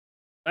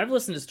I've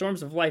listened to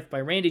Storms of Life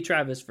by Randy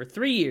Travis for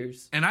 3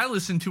 years. And I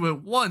listened to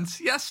it once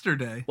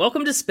yesterday.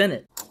 Welcome to Spin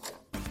It.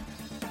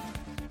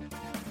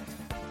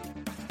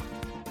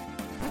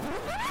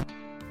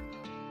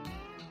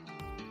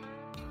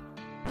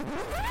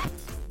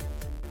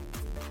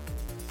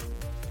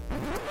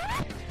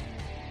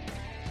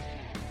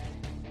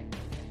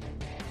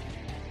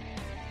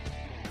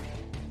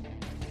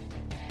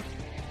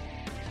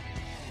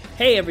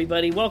 Hey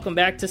everybody, welcome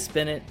back to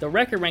Spin It, the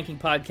record ranking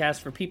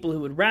podcast for people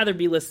who would rather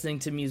be listening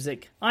to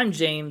music. I'm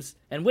James,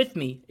 and with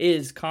me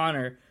is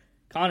Connor.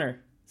 Connor,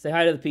 say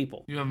hi to the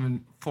people. You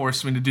haven't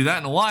forced me to do that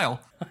in a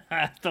while.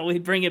 I thought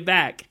we'd bring it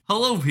back.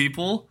 Hello,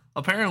 people.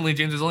 Apparently,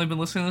 James has only been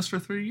listening to this for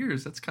 3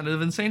 years. That's kind of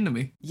insane to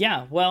me.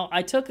 Yeah, well,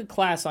 I took a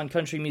class on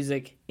country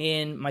music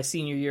in my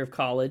senior year of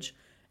college,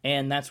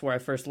 and that's where I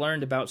first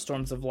learned about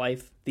Storms of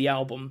Life, the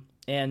album.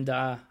 And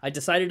I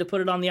decided to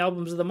put it on the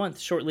albums of the month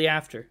shortly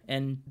after,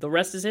 and the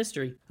rest is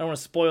history. I don't want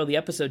to spoil the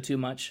episode too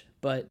much,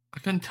 but I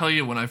couldn't tell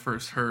you when I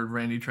first heard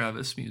Randy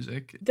Travis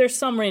music. There's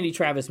some Randy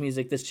Travis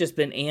music that's just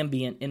been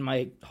ambient in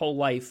my whole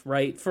life,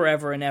 right?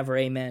 Forever and ever,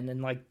 amen,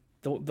 and like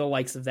the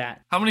likes of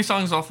that. How many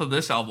songs off of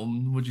this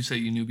album would you say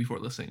you knew before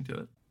listening to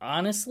it?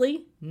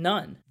 Honestly,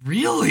 none.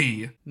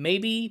 Really?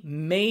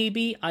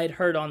 Maybe I'd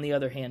heard On the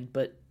Other Hand,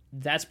 but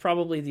that's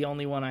probably the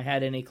only one I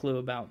had any clue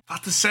about.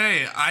 About to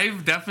say,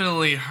 I've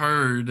definitely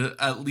heard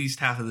at least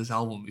half of this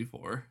album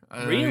before.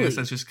 Really? I guess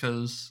that's just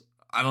because,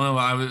 I don't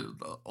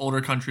know, older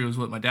country was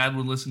what my dad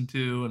would listen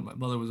to, and my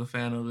mother was a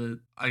fan of it.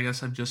 I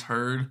guess I've just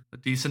heard a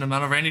decent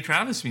amount of Randy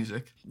Travis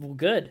music. Well,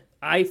 good.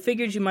 I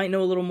figured you might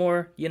know a little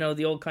more,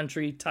 the old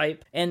country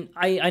type. And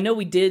I know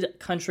we did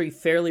country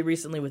fairly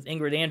recently with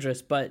Ingrid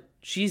Andress, but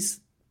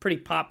she's pretty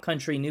pop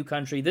country, new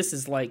country. This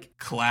is like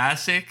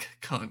classic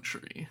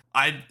country.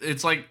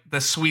 It's like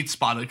the sweet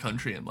spot of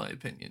country, in my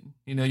opinion.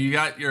 You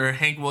got your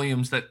Hank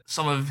Williams that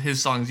some of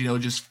his songs,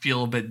 just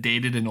feel a bit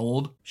dated and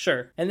old.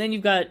 Sure. And then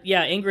you've got,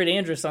 Ingrid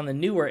Andress on the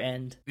newer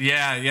end.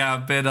 Yeah, a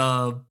bit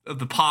of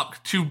the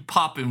too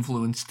pop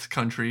influenced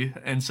country.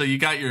 And so you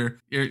got your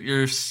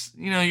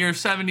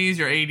 70s,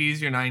 your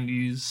 80s, your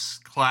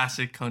 90s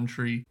classic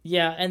country.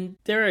 Yeah, and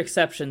there are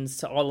exceptions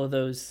to all of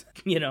those,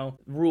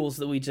 rules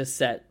that we just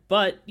set.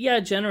 But yeah,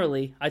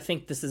 generally, I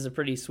think this is a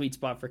pretty sweet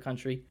spot for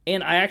country.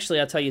 And I'll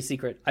tell you a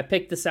secret. I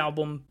picked this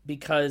album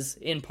because,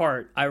 in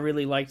part, I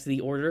really liked the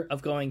order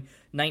of going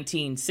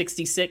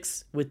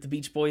 1966 with the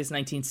Beach Boys,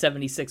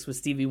 1976 with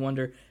Stevie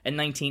Wonder, and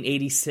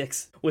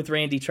 1986 with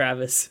Randy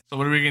Travis. So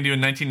what are we going to do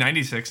in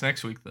 1996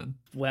 next week then?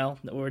 Well,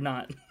 we're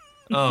not.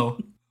 Oh,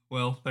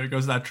 well, there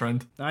goes that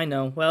trend. I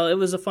know. Well, it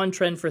was a fun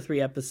trend for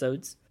 3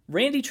 episodes.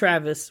 Randy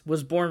Travis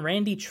was born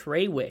Randy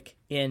Trawick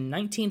in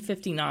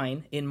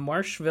 1959 in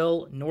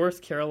Marshville,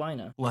 North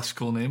Carolina. Less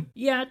cool name.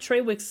 Yeah,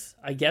 Trawick's,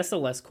 I guess, a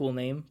less cool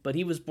name, but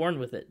he was born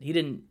with it. He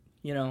didn't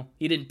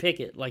pick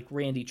it like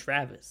Randy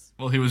Travis.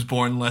 Well, he was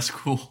born less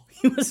cool.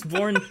 He was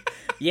born,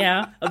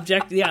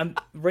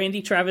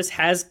 Randy Travis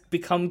has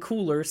become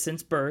cooler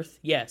since birth,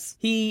 yes.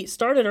 He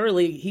started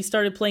early. He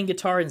started playing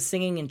guitar and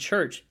singing in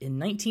church in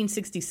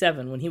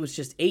 1967 when he was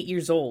just 8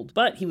 years old.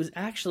 But he was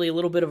actually a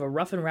little bit of a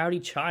rough and rowdy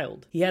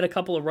child. He had a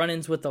couple of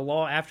run-ins with the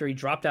law after he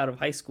dropped out of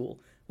high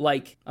school.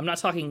 Like, I'm not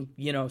talking,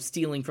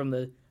 stealing from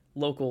the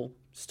local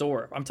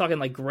store. I'm talking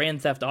like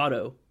Grand Theft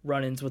Auto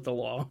run-ins with the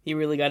law. He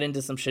really got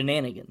into some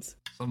shenanigans.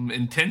 Some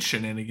intense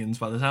shenanigans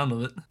by the sound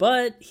of it.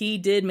 But he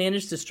did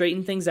manage to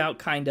straighten things out,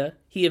 kinda.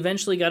 He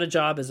eventually got a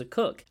job as a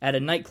cook at a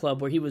nightclub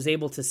where he was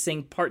able to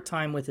sing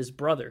part-time with his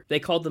brother. They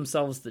called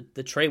themselves the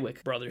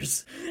Trawick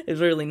brothers.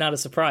 It's really not a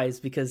surprise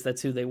because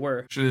that's who they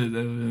were. Should have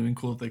been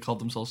cool if they called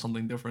themselves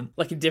something different.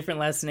 Like a different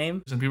last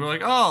name? And people are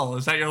like, oh,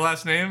 is that your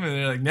last name? And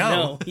they're like, no.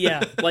 No,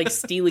 yeah, like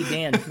Steely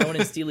Dan. No one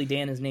in Steely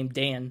Dan is named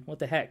Dan. What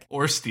the heck?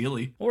 Or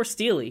Steely. Or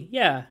Steely,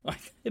 yeah.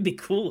 It'd be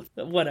cool.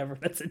 Whatever,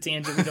 that's a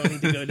tangent we don't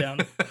need to go down.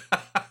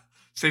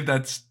 Save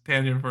that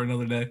tangent for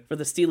another day. For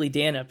the Steely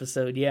Dan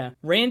episode, yeah.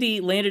 Randy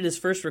landed his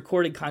first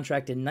recorded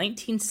contract in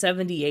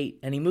 1978,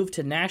 and he moved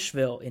to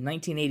Nashville in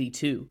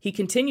 1982. He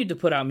continued to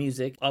put out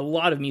music, a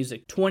lot of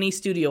music, 20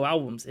 studio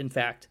albums, in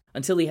fact,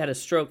 until he had a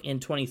stroke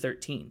in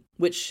 2013,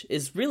 which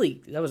is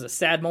really, that was a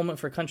sad moment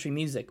for country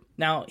music.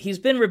 Now, he's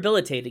been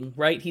rehabilitating,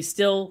 right? He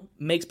still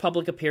makes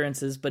public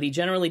appearances, but he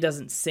generally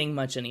doesn't sing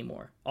much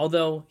anymore.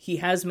 Although he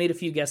has made a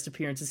few guest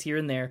appearances here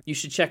and there. You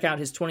should check out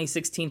his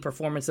 2016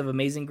 performance of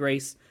Amazing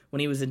Grace when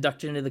he was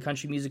inducted into the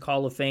Country Music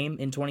Hall of Fame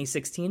in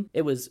 2016.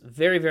 It was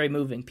very, very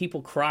moving.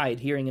 People cried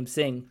hearing him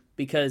sing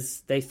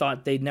because they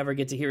thought they'd never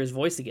get to hear his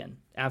voice again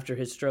after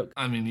his stroke.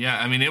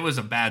 It was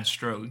a bad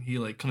stroke. He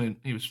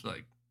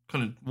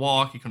couldn't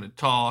walk, he couldn't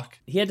talk.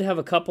 He had to have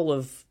a couple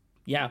of,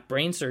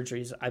 brain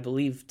surgeries, I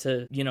believe,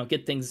 to,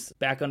 get things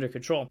back under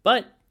control.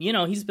 But,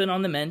 he's been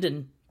on the mend,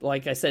 and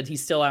like I said,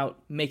 he's still out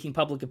making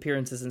public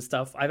appearances and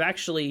stuff. I've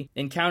actually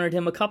encountered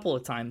him a couple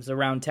of times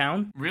around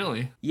town.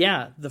 Really?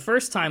 Yeah, the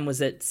first time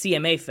was at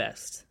CMA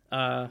Fest.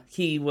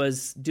 he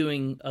was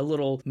doing a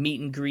little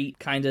meet and greet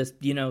kind of,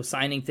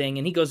 signing thing,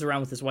 and he goes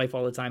around with his wife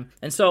all the time.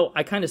 And so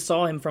I kind of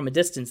saw him from a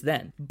distance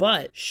then.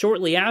 But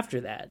shortly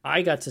after that,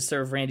 I got to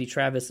serve Randy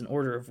Travis an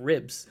order of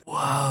ribs.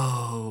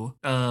 Whoa.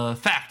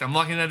 Fact. I'm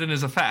locking that in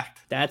as a fact.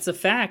 That's a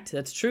fact.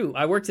 That's true.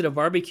 I worked at a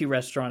barbecue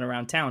restaurant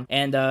around town,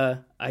 and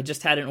I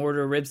just had an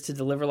order of ribs to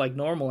deliver like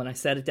normal, and I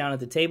sat it down at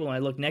the table, and I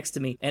looked next to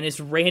me, and it's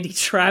Randy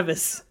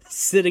Travis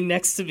sitting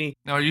next to me.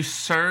 Now, are you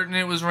certain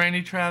it was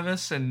Randy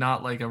Travis and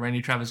not like a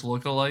Randy Travis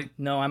lookalike?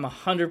 No, I'm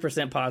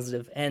 100%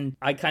 positive, and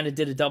I kind of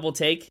did a double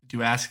take. Did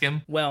you ask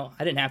him? Well,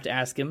 I didn't have to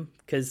ask him,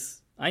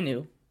 because I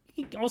knew.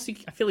 Also,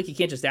 I feel like you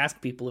can't just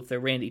ask people if they're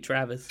Randy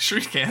Travis. Sure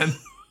you can.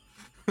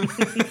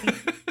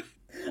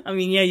 I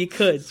mean, yeah, you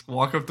could. Just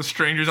walk up to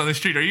strangers on the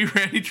street. Are you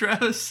Randy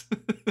Travis?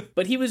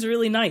 But he was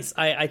really nice.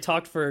 I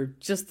talked for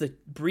just the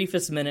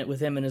briefest minute with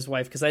him and his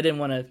wife because I didn't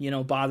want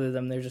to, bother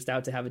them. They're just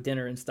out to have a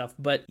dinner and stuff.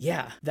 But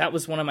yeah, that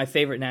was one of my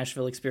favorite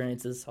Nashville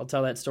experiences. I'll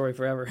tell that story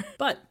forever.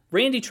 But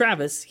Randy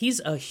Travis,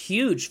 he's a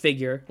huge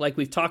figure, like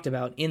we've talked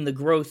about, in the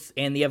growth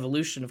and the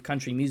evolution of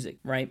country music,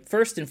 right?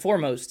 First and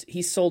foremost,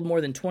 he's sold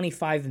more than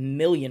 25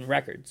 million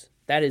records.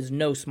 That is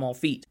no small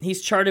feat.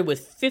 He's charted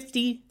with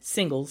 50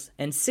 singles,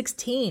 and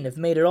 16 have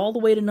made it all the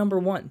way to number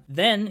 1.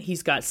 Then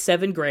he's got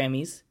 7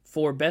 Grammys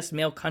for Best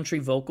Male Country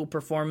Vocal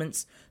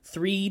Performance,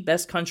 3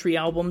 Best Country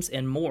Albums,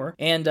 and more.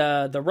 And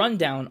the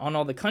rundown on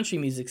all the country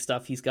music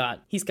stuff he's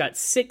got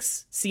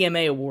 6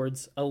 CMA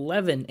Awards,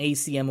 11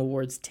 ACM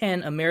Awards,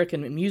 10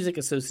 American Music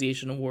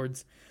Association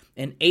Awards,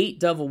 and 8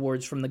 Dove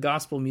Awards from the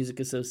Gospel Music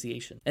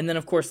Association. And then,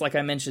 of course, like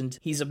I mentioned,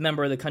 he's a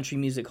member of the Country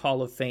Music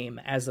Hall of Fame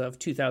as of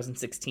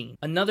 2016.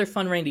 Another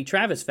fun Randy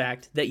Travis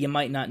fact that you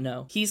might not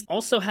know, he's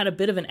also had a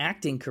bit of an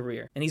acting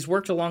career, and he's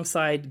worked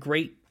alongside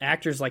great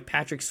actors like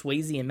Patrick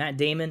Swayze and Matt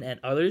Damon and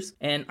others.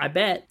 And I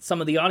bet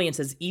some of the audience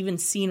has even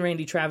seen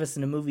Randy Travis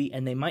in a movie,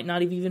 and they might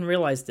not have even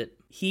realized it.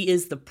 He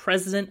is the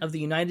President of the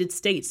United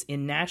States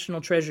in National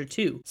Treasure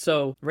 2.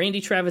 So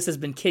Randy Travis has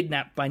been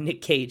kidnapped by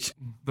Nick Cage.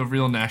 The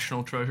real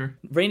National Treasure.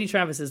 Randy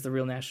Travis is the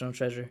real National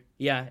Treasure.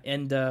 Yeah,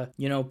 and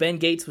Ben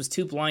Gates was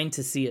too blind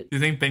to see it. Do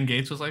you think Ben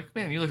Gates was like,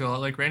 man, you look a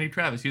lot like Randy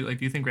Travis? Do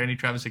you think Randy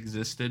Travis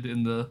existed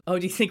in the... Oh,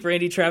 do you think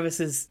Randy Travis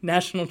is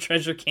National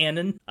Treasure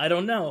canon? I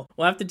don't know.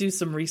 We'll have to do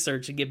some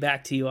research and get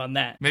back to you on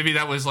that. Maybe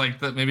that was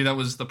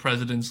the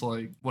president's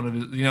like one of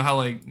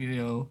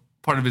his,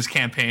 part of his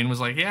campaign was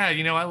like, yeah,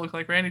 I look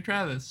like Randy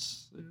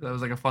Travis. That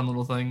was like a fun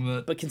little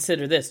thing. But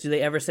consider this. Do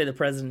they ever say the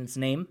president's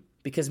name?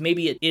 Because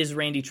maybe it is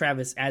Randy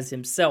Travis as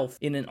himself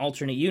in an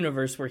alternate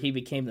universe where he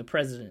became the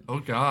president. Oh,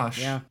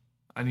 gosh. Yeah.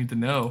 I need to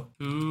know.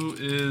 Who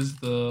is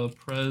the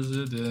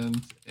president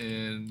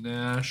in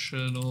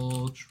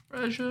National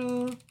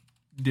Treasure?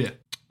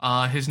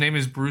 Yeah. His name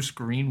is Bruce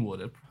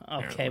Greenwood,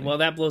 apparently. Okay, well,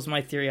 that blows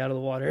my theory out of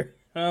the water.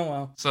 Oh,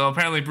 well. So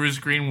apparently Bruce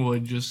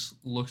Greenwood just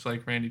looks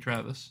like Randy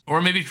Travis.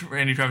 Or maybe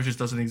Randy Travis just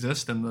doesn't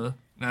exist in the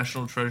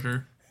National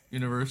Treasure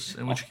universe,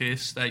 in which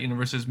case that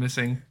universe is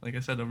missing, like I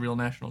said, a real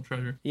National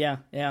Treasure. Yeah,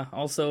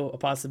 also a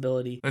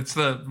possibility. It's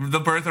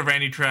the birth of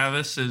Randy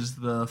Travis is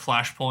the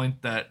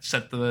flashpoint that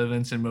set the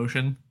events in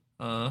motion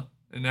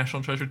in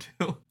National Treasure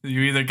 2.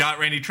 You either got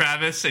Randy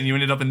Travis and you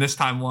ended up in this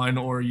timeline,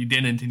 or you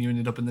didn't and you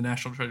ended up in the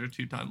National Treasure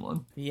 2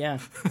 timeline. Yeah,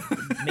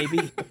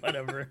 maybe,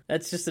 whatever.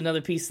 That's just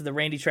another piece of the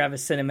Randy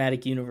Travis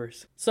cinematic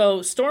universe.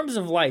 So, Storms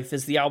of Life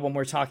is the album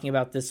we're talking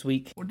about this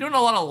week. We're doing a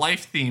lot of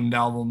life-themed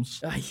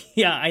albums.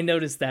 Yeah, I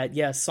noticed that.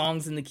 Yeah,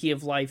 Songs in the Key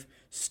of Life,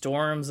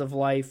 Storms of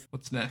Life.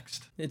 What's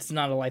next? It's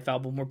not a life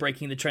album. We're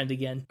breaking the trend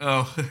again.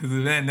 Oh,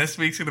 man, this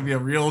week's going to be a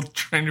real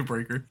trend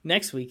breaker.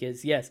 Next week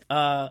is, yes.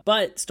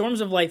 But Storms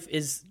of Life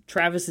is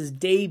Travis's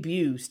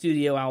debut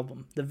studio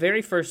album, the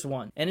very first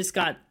one. And it's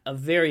got a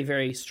very,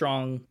 very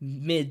strong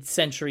mid-late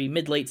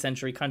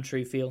century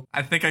country feel.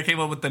 I think I came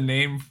up with the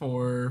name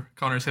for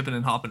Connor's Hippin'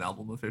 and Hoppin'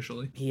 album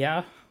officially.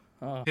 Yeah.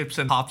 Hips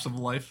and Hops of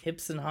Life.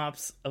 Hips and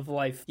Hops of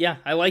Life. Yeah,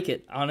 I like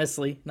it,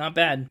 honestly. Not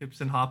bad. Hips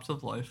and Hops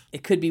of Life.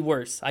 It could be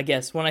worse, I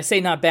guess. When I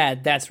say not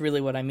bad, that's really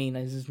what I mean.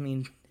 I just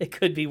mean it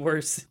could be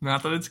worse.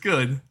 Not that it's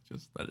good,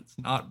 just that it's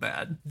not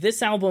bad.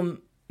 This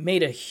album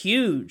made a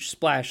huge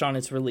splash on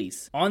its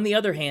release. On the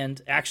other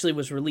hand, actually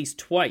was released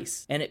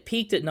twice, and it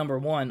peaked at number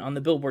 1 on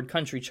the Billboard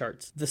country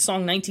charts. The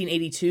song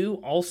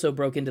 1982 also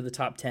broke into the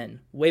top 10,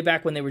 way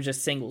back when they were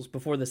just singles,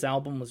 before this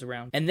album was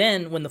around. And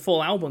then, when the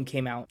full album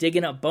came out,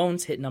 Diggin' Up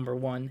Bones hit number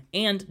 1,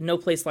 and No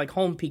Place Like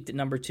Home peaked at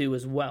number 2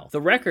 as well.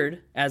 The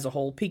record, as a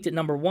whole, peaked at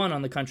number 1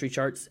 on the country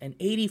charts, and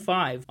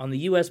 85 on the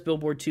US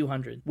Billboard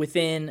 200.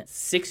 Within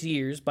 6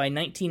 years, by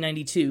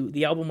 1992,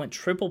 the album went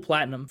triple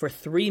platinum for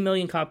 3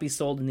 million copies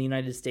sold in the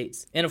United States.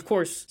 States. And of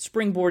course,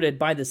 springboarded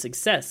by the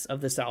success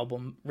of this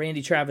album,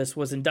 Randy Travis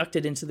was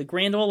inducted into the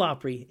Grand Ole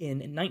Opry in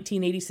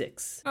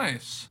 1986.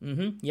 Nice.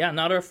 Yeah,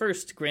 not our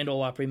first Grand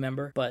Ole Opry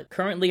member, but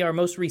currently our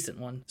most recent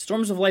one.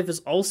 Storms of Life is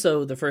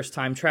also the first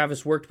time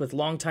Travis worked with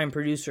longtime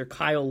producer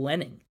Kyle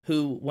Lenning,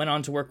 who went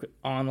on to work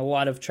on a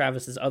lot of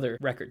Travis's other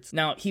records.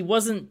 Now, he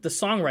wasn't the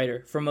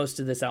songwriter for most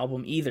of this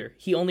album either.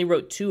 He only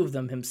wrote 2 of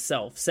them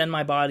himself, Send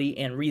My Body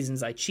and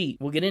Reasons I Cheat.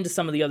 We'll get into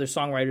some of the other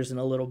songwriters in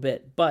a little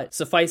bit, but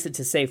suffice it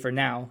to say for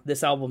now,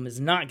 this album is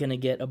not going to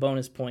get a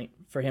bonus point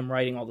for him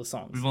writing all the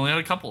songs. We've only had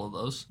a couple of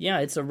those. Yeah,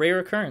 it's a rare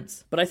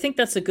occurrence. But I think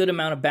that's a good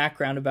amount of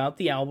background about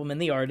the album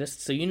and the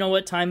artist, so you know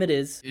what time it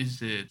is.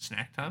 Is it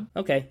snack time?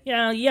 Okay,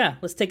 yeah,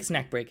 let's take a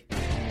snack break.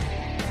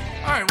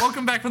 All right,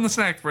 welcome back from the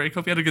snack break.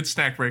 Hope you had a good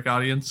snack break,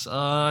 audience.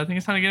 I think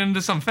it's time to get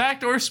into some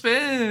fact or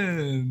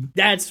spin.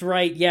 That's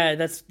right.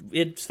 Yeah,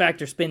 it's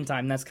fact or spin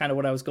time. That's kind of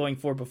what I was going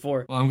for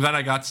before. Well, I'm glad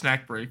I got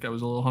snack break. I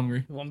was a little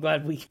hungry. Well, I'm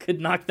glad we could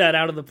knock that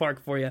out of the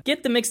park for you.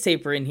 Get the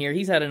mixtaper in here.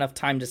 He's had enough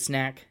time to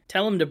snack.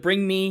 Tell him to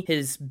bring me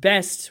his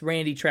best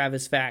Randy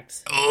Travis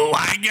facts. Oh,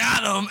 I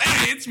got him.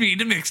 Hey, it's me,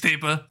 the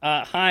mixtaper.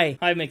 Hi,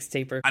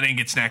 mixtaper. I didn't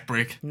get snack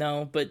break.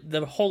 No, but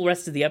the whole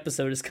rest of the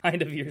episode is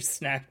kind of your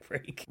snack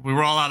break. We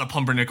were all out of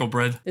pumpernickel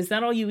bread. Is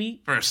that all you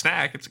eat? For a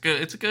snack, it's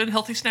a good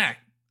healthy snack.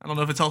 I don't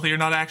know if it's healthy or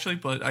not actually,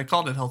 but I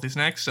called it healthy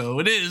snack, so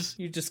it is.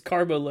 You're just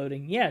carbo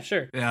loading. Yeah,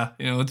 sure. Yeah,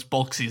 it's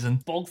bulk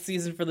season. Bulk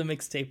season for the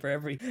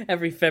mixtaper.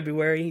 Every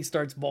February he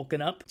starts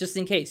bulking up, just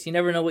in case. You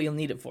never know what you'll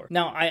need it for.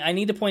 Now, I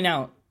need to point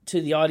out to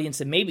the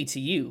audience and maybe to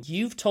you,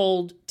 you've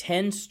told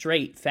 10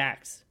 straight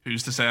facts.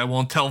 Who's to say I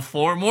won't tell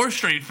 4 more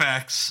straight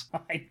facts?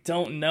 I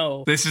don't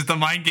know. This is the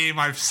mind game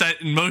I've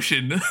set in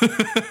motion.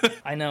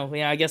 I know.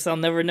 Yeah, I guess I'll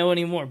never know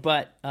anymore.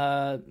 But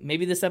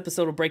maybe this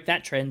episode will break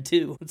that trend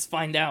too. Let's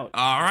find out.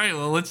 All right,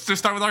 well, let's just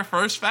start with our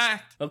first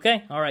fact.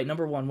 Okay. All right.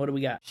 Number 1. What do we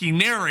got? He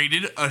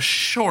narrated a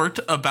short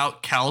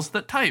about cows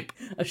that type.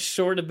 A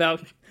short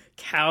about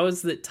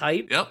cows that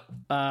type? Yep.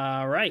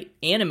 Right.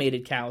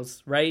 Animated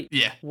cows, right?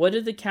 Yeah. What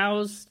are the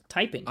cows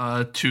typing?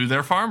 To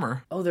their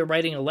farmer. Oh, they're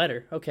writing a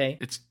letter. Okay.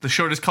 The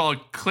short is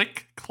called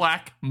Click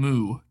Clack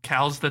Moo,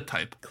 Cows That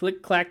Type.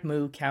 Click Clack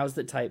Moo, Cows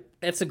That Type.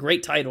 That's a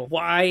great title.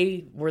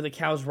 Why were the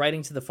cows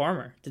writing to the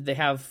farmer? Did they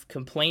have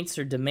complaints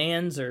or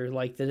demands, or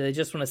did they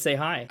just want to say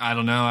hi? I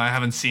don't know. I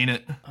haven't seen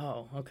it.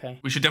 Oh, okay.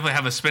 We should definitely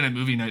have a spin at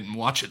movie night and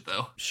watch it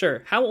though.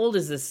 Sure. How old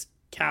is this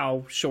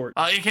cow short?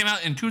 It came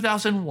out in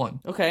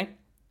 2001. Okay.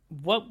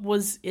 What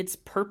was its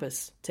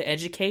purpose? To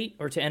educate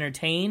or to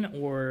entertain,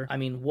 or,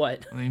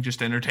 what? I think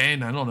just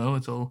entertain. I don't know.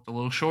 It's a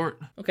little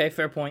short. Okay,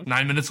 fair point.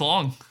 9 minutes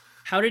long.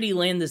 How did he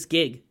land this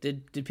gig?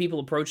 Did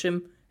people approach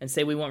him and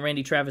say, we want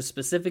Randy Travis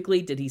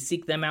specifically? Did he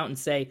seek them out and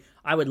say,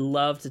 I would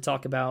love to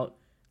talk about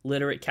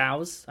literate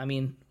cows?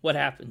 What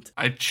happened?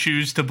 I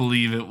choose to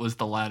believe it was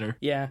the latter.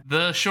 Yeah.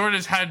 The short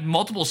has had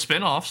multiple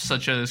spin-offs,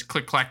 such as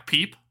Click Clack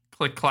Peep,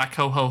 Click Clack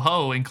Ho Ho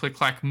Ho, and Click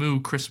Clack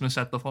Moo, Christmas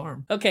at the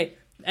Farm. Okay.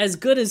 As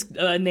good as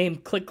name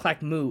Click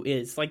Clack Moo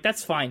is,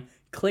 that's fine.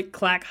 Click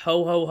Clack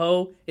Ho Ho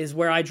Ho is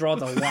where I draw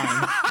the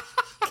line.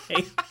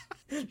 Okay?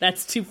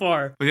 That's too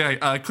far. But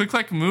yeah, Click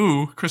Clack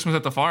Moo, Christmas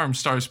at the Farm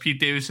stars Pete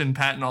Davidson,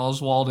 Patton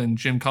Oswalt, and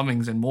Jim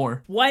Cummings, and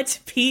more. What?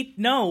 Pete?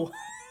 No.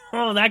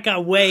 Oh, that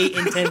got way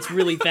intense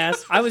really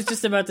fast. I was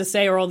just about to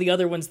say, are all the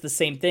other ones the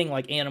same thing,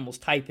 like animals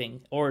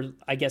typing? Or,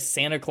 I guess,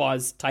 Santa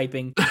Claus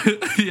typing?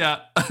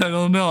 Yeah, I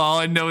don't know. All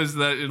I know is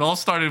that it all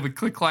started with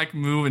Click Clack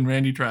Moo and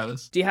Randy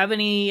Travis. Do you have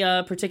any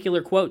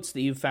particular quotes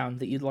that you've found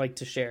that you'd like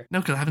to share? No,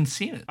 because I haven't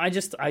seen it. I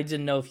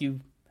didn't know if you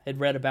had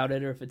read about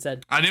it or if it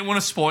said. I didn't want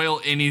to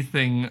spoil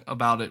anything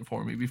about it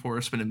for me before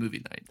a spin a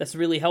movie night. That's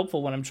really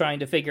helpful when I'm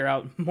trying to figure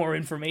out more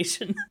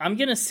information. I'm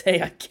going to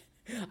say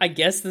I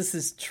guess this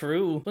is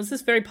true. Was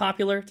this very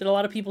popular? Did a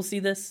lot of people see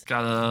this?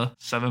 Got a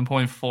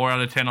 7.4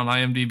 out of 10 on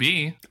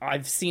IMDb.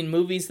 I've seen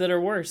movies that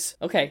are worse.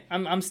 Okay,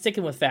 I'm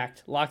sticking with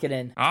fact. Lock it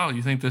in. Oh,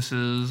 you think this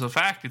is a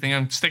fact? You think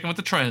I'm sticking with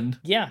the trend?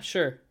 Yeah,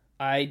 sure.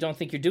 I don't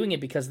think you're doing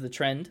it because of the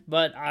trend,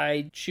 but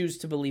I choose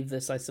to believe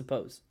this, I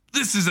suppose.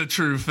 This is a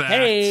true fact.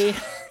 Hey,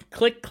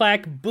 click,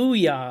 clack,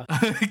 booyah.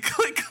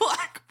 Click,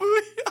 clack,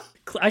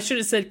 booyah. I should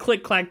have said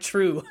click, clack,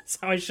 true. That's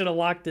how I should have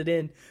locked it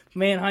in.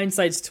 Man,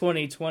 hindsight's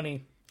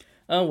 20/20.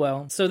 Oh,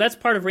 well. So that's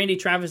part of Randy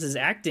Travis's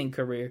acting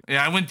career.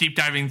 Yeah, I went deep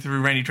diving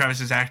through Randy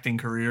Travis's acting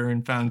career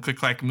and found Click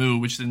Clack Moo,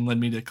 which then led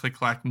me to Click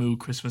Clack Moo,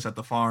 Christmas at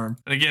the Farm.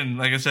 And again,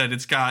 like I said,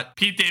 it's got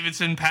Pete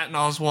Davidson, Patton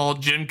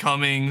Oswalt, Jim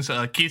Cummings,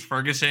 Keith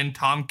Ferguson,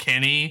 Tom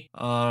Kenny,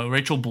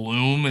 Rachel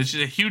Bloom. It's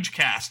just a huge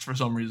cast for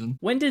some reason.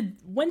 When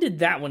did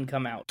that one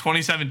come out?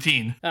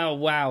 2017. Oh,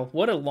 wow.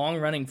 What a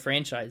long-running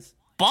franchise.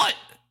 But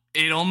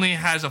it only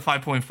has a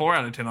 5.4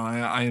 out of 10 on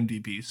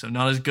IMDb, so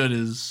not as good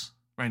as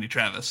Randy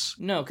Travis.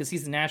 No, because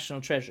he's a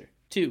national treasure.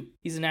 2.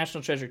 He's a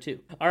national treasure,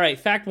 too. All right,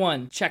 fact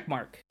 1, check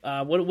mark.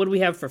 What do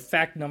we have for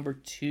fact number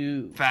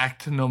 2?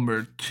 Fact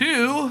number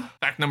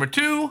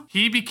 2,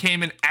 he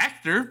became an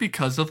actor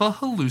because of a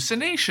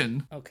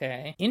hallucination.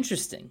 Okay,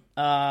 interesting.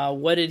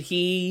 What did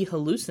he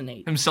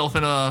hallucinate? Himself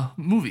in a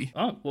movie.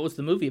 Oh, what was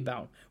the movie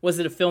about? Was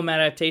it a film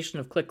adaptation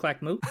of Click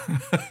Clack Moo?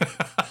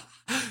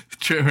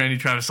 Randy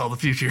Travis saw the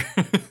future.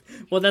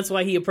 Well, that's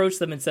why he approached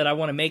them and said, I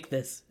want to make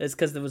this. It's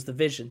because there was the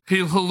vision. He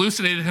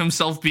hallucinated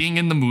himself being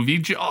in the movie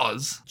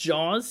Jaws.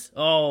 Jaws?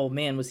 Oh,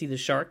 man, was he the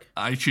shark?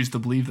 I choose to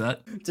believe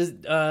that.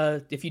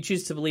 If you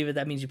choose to believe it,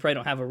 that means you probably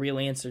don't have a real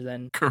answer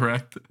then.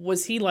 Correct.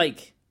 Was he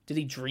like... Did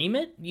he dream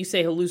it? You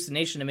say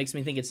hallucination, it makes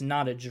me think it's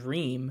not a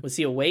dream. Was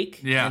he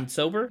awake and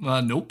sober?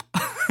 Nope.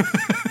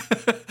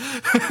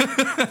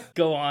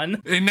 Go on.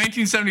 In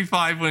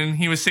 1975, when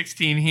he was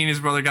 16, he and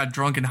his brother got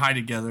drunk and high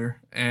together,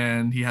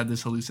 and he had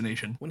this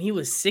hallucination. When he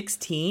was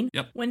 16?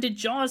 Yep. When did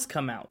Jaws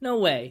come out? No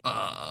way.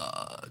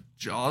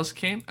 Jaws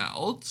came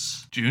out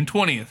June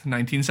 20th,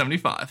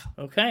 1975.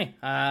 Okay.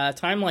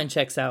 Timeline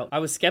checks out. I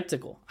was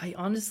skeptical.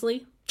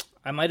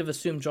 I might have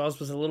assumed Jaws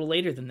was a little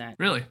later than that.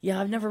 Really? Yeah,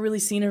 I've never really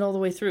seen it all the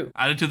way through.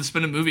 Added to the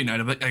Spin It movie night,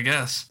 I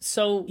guess.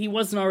 So he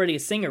wasn't already a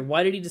singer.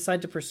 Why did he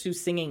decide to pursue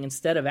singing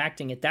instead of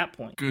acting at that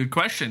point? Good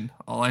question.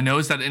 All I know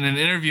is that in an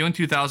interview in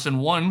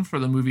 2001 for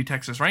the movie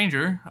Texas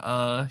Ranger,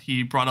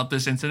 he brought up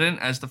this incident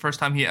as the first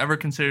time he ever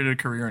considered a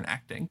career in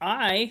acting.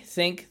 I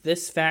think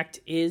this fact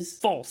is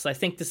false. I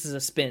think this is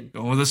a spin.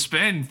 Going with a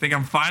spin. Think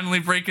I'm finally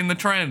breaking the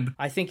trend.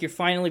 I think you're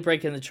finally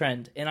breaking the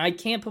trend. And I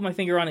can't put my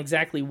finger on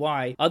exactly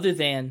why, other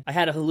than I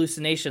had a hallucination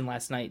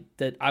last night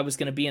that I was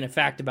going to be in a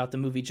fact about the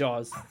movie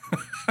Jaws.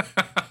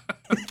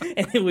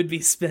 And it would be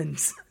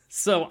spins.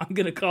 So I'm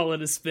going to call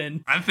it a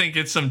spin. I think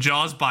it's some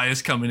Jaws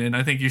bias coming in.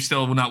 I think you're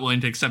still not willing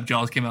to accept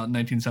Jaws came out in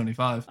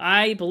 1975.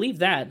 I believe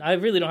that. I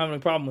really don't have any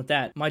problem with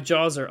that. My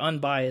Jaws are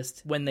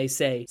unbiased when they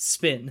say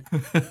spin.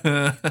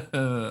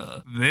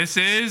 This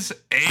is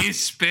a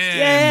spin.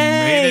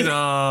 Yay! Made it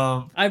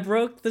up. I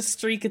broke the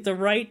streak at the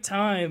right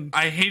time.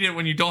 I hate it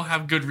when you don't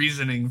have good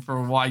reasoning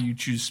for why you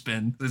choose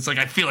spin. It's like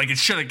I feel like it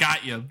should have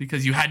got you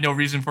because you had no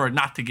reason for it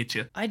not to get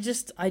you. I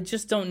just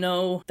don't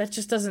know. That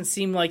just doesn't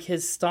seem like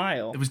his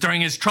style. It was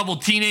during his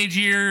troubled teenage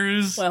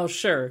years. Well,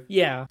 sure.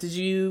 Yeah. Did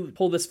you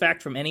pull this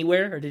fact from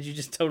anywhere or did you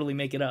just totally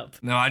make it up?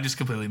 No, I just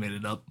completely made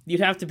it up. You'd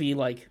have to be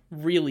like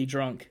really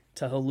drunk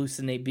to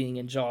hallucinate being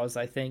in Jaws,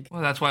 I think.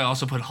 Well, that's why I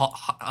also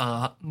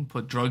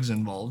put drugs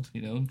involved,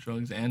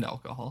 drugs and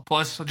alcohol.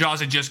 Plus,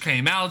 Jaws had just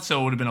came out,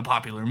 so it would have been a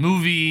popular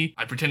movie.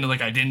 I pretended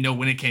like I didn't know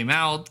when it came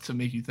out to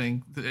make you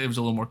think it was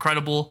a little more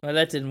credible. Well,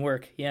 that didn't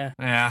work. Yeah.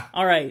 Yeah.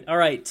 All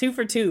right. 2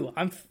 for 2.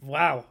 I'm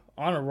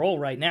on a roll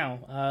right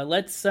now.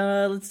 Let's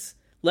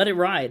let it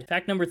ride.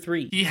 Fact number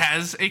 3. He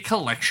has a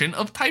collection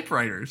of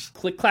typewriters.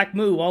 Click, clack,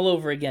 moo all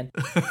over again.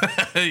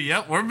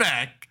 Yep, we're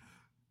back.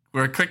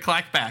 We're click,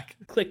 clack, back.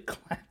 Click,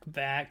 clack,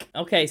 back.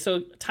 Okay,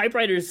 so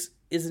typewriters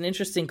is an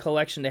interesting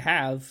collection to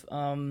have.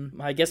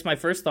 I guess my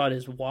first thought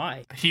is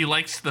why? He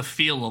likes the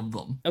feel of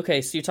them.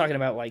 Okay, so you're talking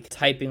about like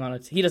typing on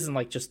it. He doesn't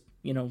like just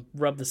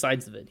rub the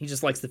sides of it. He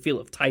just likes the feel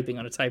of typing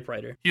on a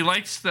typewriter. He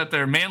likes that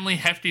they're manly,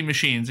 hefty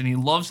machines, and he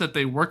loves that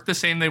they work the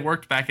same they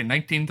worked back in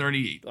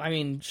 1938. I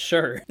mean,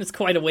 sure. It's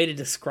quite a way to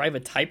describe a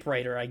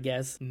typewriter, I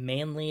guess.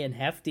 Manly and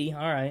hefty. All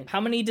right.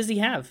 How many does he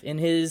have in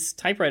his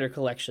typewriter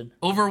collection?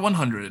 Over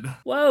 100.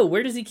 Whoa,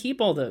 where does he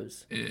keep all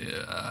those?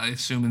 I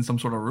assume in some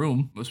sort of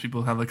room. Most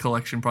people have a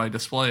collection, probably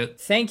display it.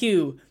 Thank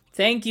you,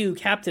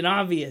 Captain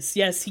Obvious.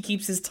 Yes, he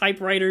keeps his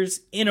typewriters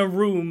in a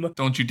room.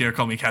 Don't you dare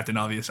call me Captain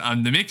Obvious.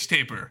 I'm the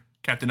mixtaper.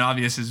 Captain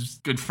Obvious is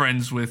good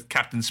friends with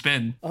Captain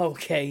Spin.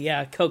 Okay,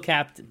 yeah,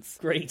 co-captains.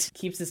 Great.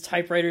 Keeps his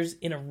typewriters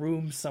in a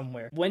room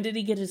somewhere. When did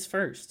he get his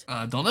first?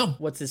 Don't know.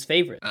 What's his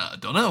favorite?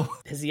 Don't know.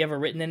 Has he ever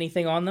written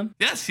anything on them?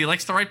 Yes, he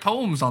likes to write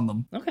poems on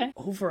them. Okay.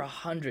 Over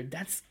 100.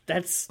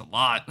 That's a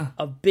lot.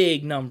 A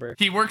big number.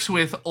 He works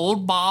with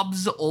Old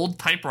Bob's Old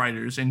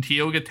Typewriters in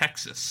Tioga,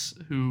 Texas,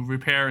 who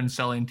repair and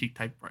sell antique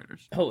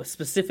typewriters. Oh, a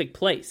specific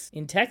place.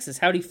 In Texas,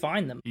 how'd he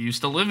find them? He used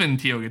to live in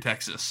Tioga,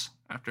 Texas.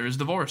 After his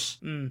divorce.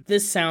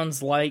 This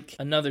sounds like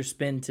another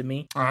spin to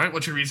me. All right,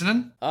 what's your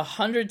reasoning?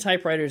 100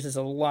 typewriters is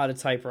a lot of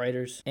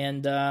typewriters,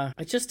 and I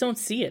just don't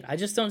see it. I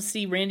just don't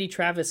see Randy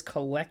Travis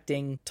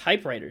collecting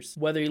typewriters,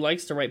 whether he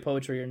likes to write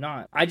poetry or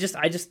not. I just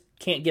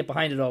can't get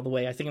behind it all the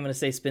way. I think I'm going to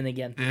say spin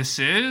again. This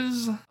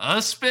is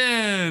a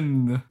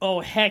spin.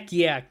 Oh, heck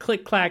yeah.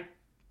 Click, clack.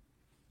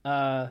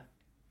 I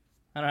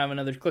don't have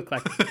another click,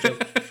 clack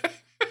joke.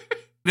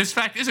 This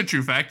fact is a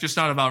true fact, just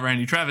not about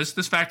Randy Travis.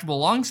 This fact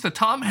belongs to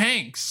Tom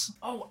Hanks.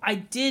 Oh, I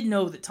did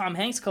know that Tom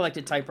Hanks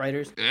collected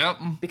typewriters. Yep.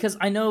 Because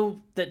I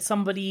know that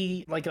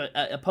somebody, like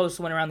a post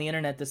went around the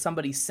internet that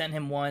somebody sent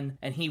him one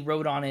and he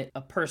wrote on it a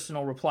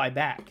personal reply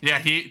back.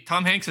 Yeah,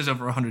 Tom Hanks has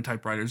over 100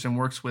 typewriters and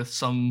works with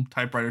some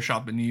typewriter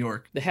shop in New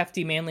York. The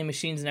hefty manly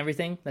machines and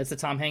everything? That's a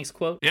Tom Hanks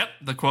quote? Yep,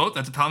 the quote.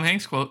 That's a Tom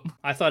Hanks quote.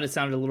 I thought it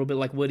sounded a little bit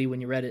like Woody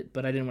when you read it,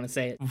 but I didn't want to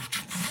say it.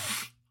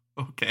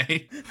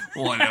 Okay,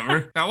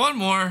 whatever. Got one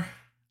more.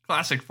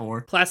 Classic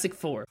 4. Classic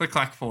 4. Click,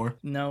 clack 4.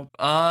 No.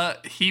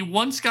 He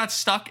once got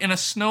stuck in a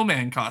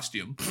snowman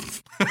costume.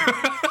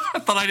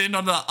 thought I'd end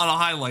on a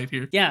highlight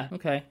here. Yeah,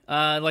 okay.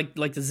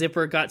 Like the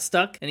zipper got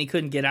stuck and he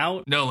couldn't get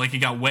out. No, like he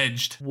got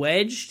wedged.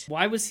 Wedged?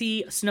 Why was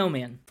he a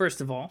snowman,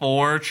 first of all?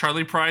 For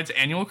Charlie Pride's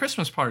annual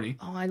Christmas party.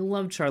 Oh, I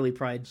love Charlie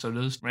Pride. So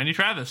does Randy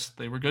Travis.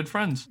 They were good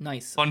friends.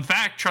 Nice. Fun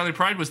fact, Charlie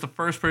Pride was the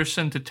first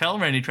person to tell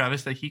Randy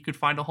Travis that he could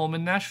find a home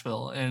in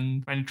Nashville.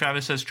 And Randy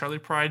Travis says Charlie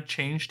Pride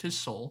changed his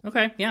soul.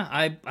 Okay, yeah,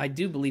 I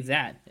do believe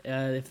that.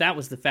 If that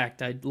was the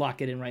fact, I'd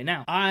lock it in right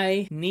now.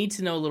 I need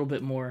to know a little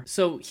bit more.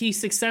 So he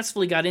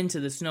successfully got into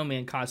the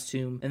snowman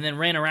costume and then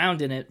ran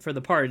around in it for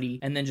the party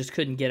and then just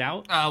couldn't get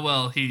out?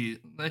 Well, he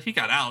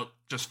got out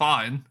just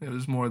fine. It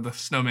was more the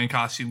snowman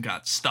costume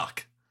got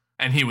stuck.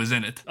 And he was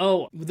in it.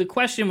 Oh, the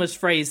question was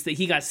phrased that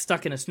he got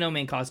stuck in a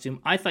snowman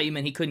costume. I thought you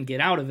meant he couldn't get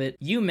out of it.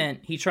 You meant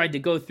he tried to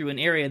go through an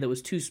area that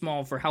was too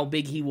small for how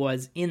big he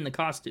was in the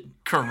costume.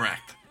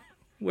 Correct.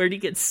 Where'd he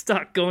get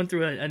stuck? Going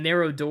through a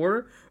narrow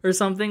door or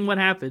something? What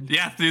happened?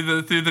 Yeah,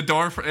 through the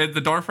door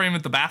frame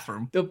at the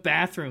bathroom. The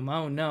bathroom.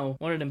 Oh no!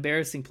 What an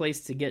embarrassing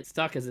place to get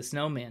stuck as a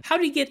snowman. How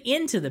did he get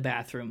into the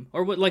bathroom?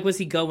 Or what? Like, was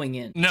he going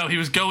in? No, he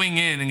was going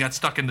in and got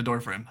stuck in the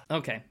door frame.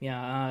 Okay,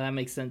 yeah, that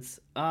makes sense.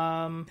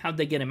 How'd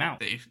they get him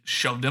out? They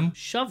shoved him.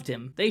 Shoved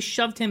him. They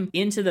shoved him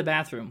into the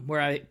bathroom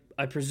where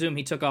I presume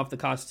he took off the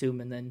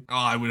costume and then... Oh,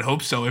 I would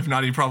hope so. If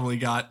not, he probably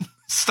got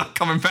stuck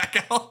coming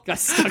back out. Got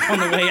stuck on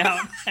the way out.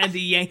 Had to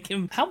yank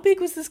him. How big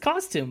was this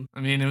costume? I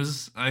mean, it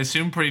was, I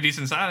assume, pretty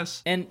decent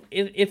size. And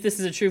if this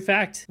is a true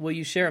fact, will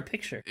you share a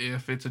picture?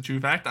 If it's a true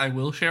fact, I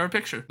will share a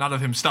picture. Not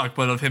of him stuck,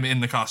 but of him in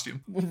the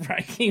costume.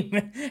 Right.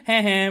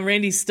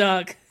 Randy's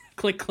stuck.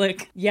 Click,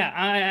 click. Yeah,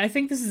 I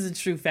think this is a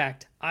true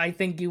fact. I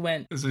think you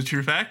went... Is it a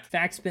true fact?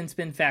 Fact,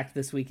 spin, fact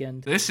this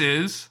weekend. This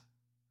is...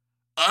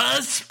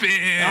 a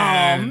spin.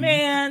 Oh,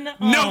 man.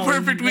 No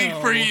perfect week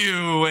for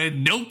you,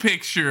 and no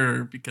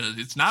picture, because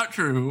it's not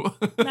true.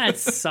 That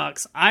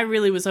sucks. I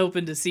really was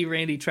hoping to see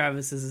Randy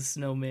Travis as a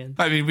snowman.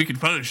 I mean, we could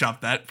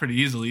Photoshop that pretty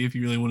easily if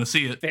you really want to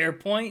see it. Fair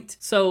point.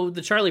 So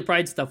the Charlie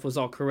Pride stuff was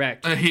all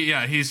correct.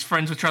 He's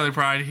friends with Charlie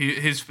Pride.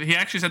 He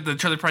actually said the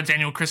Charlie Pride's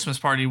annual Christmas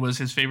party was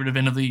his favorite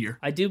event of the year.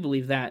 I do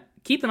believe that.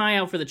 Keep an eye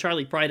out for the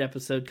Charlie Pride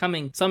episode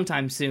coming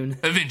sometime soon.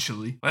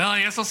 Eventually. Well,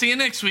 I guess I'll see you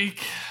next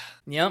week.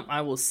 Yep, I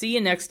will see you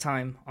next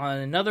time on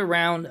another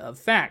round of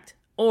Fact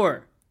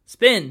or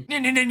Spin.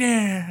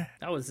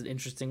 That was an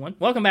interesting one.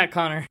 Welcome back,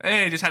 Connor.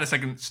 Hey, I just had a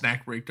second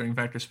snack break during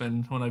Fact or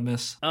Spin. What'd I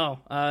miss? Oh,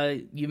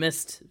 you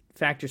missed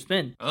Fact or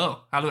Spin.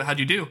 Oh, how'd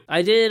you do?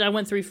 I did. I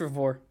went 3 for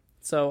 4.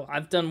 So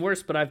I've done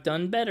worse, but I've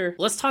done better.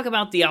 Let's talk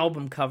about the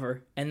album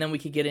cover, and then we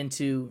could get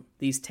into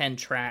these 10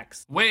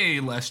 tracks. Way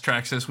less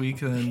tracks this week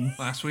than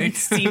last week.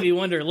 Stevie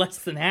Wonder, less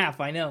than half,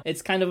 I know.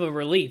 It's kind of a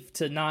relief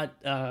to not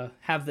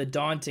have the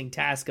daunting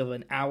task of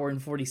an hour and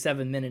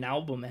 47-minute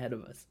album ahead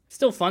of us.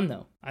 Still fun,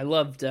 though. I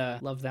loved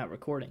that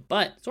recording.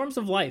 But Storms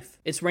of Life.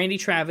 It's Randy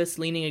Travis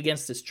leaning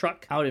against his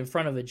truck out in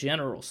front of a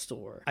general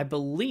store. I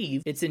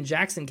believe it's in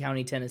Jackson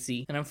County,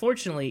 Tennessee, and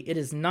unfortunately, it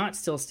is not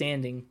still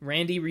standing.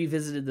 Randy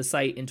revisited the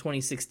site in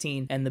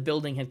 2016, and the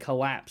building had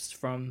collapsed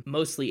from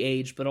mostly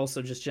age, but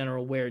also just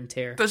general wear and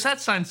tear. Does that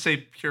sign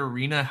say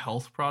Purina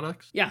Health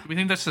Products? Yeah. Do we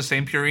think that's the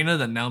same Purina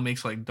that now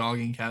makes like dog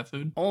and cat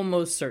food?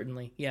 Almost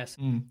certainly, yes.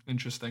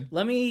 Interesting.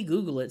 Let me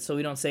Google it so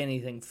we don't say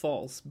anything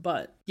false.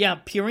 But yeah,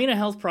 Purina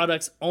Health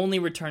Products only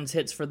returns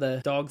hits for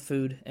the dog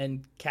food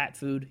and cat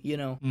food, you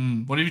know.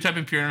 What if you type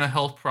in Purina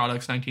Health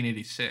Products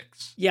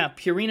 1986? Yeah,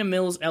 Purina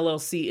Mills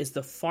LLC is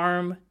the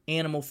farm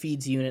animal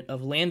feeds unit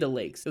of Land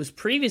O'Lakes. It was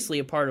previously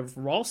a part of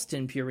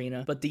Ralston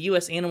Purina, but the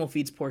U.S. animal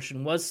feeds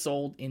portion was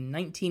sold in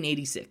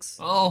 1986.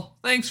 Well,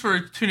 thanks for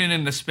tuning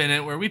in to Spin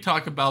It, where we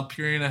talk about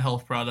Purina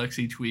Health Products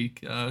each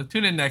week.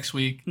 Tune in next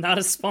week. Not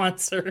a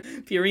sponsor.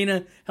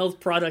 Purina Health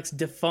Products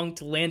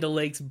defunct Land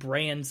O'Lakes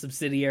brand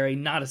subsidiary,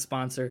 not a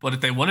sponsor. But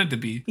if they wanted to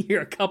be.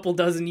 You're a couple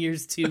dozen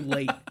years too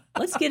late.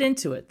 Let's get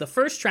into it. The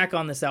first track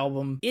on this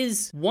album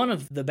is one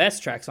of the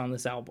best tracks on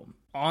this album.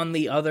 On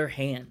the Other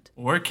Hand.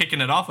 We're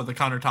kicking it off with the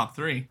Connor Top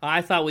 3.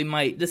 I thought we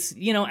might. This,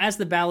 as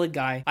the ballad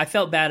guy, I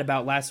felt bad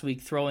about last week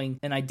throwing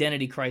an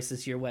identity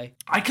crisis your way.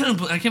 I can't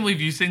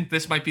believe you think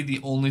this might be the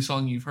only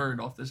song you've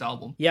heard off this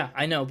album. Yeah,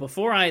 I know.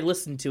 Before I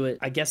listened to it,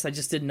 I guess I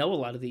just didn't know a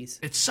lot of these.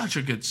 It's such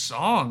a good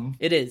song.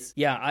 It is.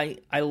 Yeah,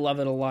 I love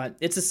it a lot.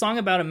 It's a song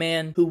about a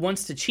man who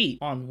wants to cheat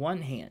on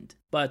one hand,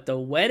 but the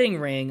wedding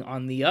ring,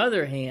 on the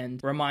other hand,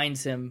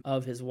 reminds him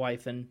of his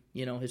wife and,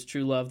 his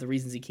true love, the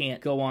reasons he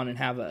can't go on and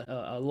have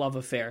a love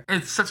affair.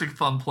 It's such a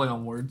fun play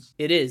on words.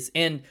 It is.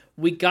 And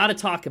we got to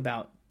talk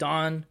about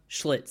Don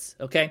Schlitz,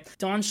 okay?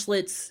 Don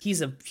Schlitz,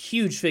 he's a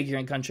huge figure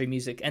in country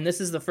music, and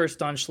this is the first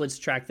Don Schlitz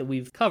track that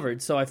we've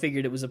covered, so I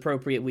figured it was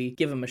appropriate we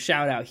give him a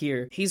shout out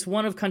here. He's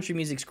one of country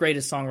music's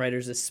greatest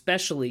songwriters,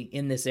 especially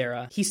in this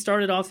era. He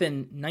started off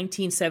in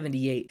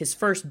 1978. His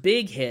first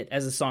big hit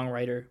as a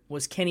songwriter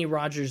was Kenny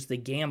Rogers' The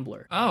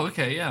Gambler. Oh,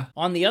 okay, yeah.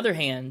 On the other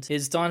hand,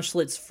 is Don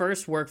Schlitz's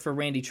first work for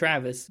Randy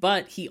Travis,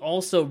 but he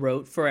also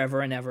wrote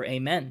Forever and Ever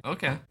Amen,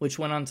 okay, which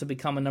went on to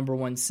become a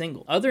 #1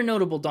 single. Other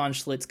notable Don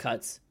Schlitz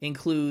cuts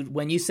include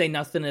When You Say Say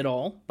Nothing at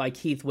All by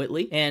Keith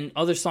Whitley, and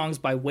other songs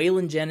by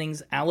Waylon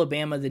Jennings,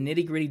 Alabama, The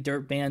Nitty Gritty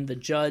Dirt Band, The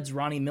Judds,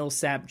 Ronnie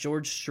Millsap,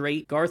 George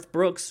Strait, Garth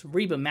Brooks,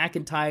 Reba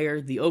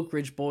McEntire, The Oak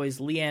Ridge Boys,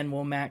 Leanne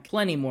Womack,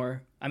 plenty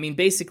more. I mean,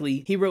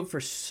 basically, he wrote for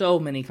so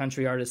many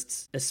country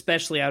artists,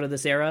 especially out of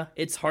this era,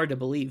 it's hard to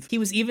believe. He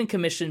was even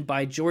commissioned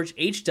by George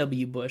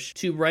H.W. Bush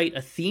to write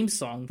a theme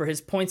song for his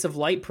Points of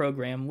Light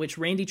program, which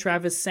Randy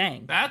Travis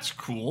sang. That's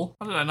cool.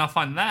 How did I not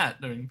find that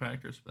during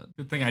Factor Spin?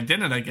 Good thing I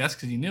didn't, I guess,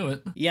 because you knew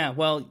it. Yeah,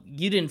 well,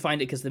 you didn't find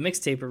it because the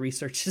mixtaper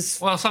researches.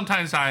 Well,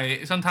 sometimes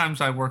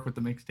I work with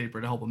the mixtaper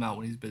to help him out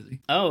when he's busy.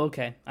 Oh,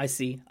 okay. I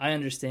see. I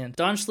understand.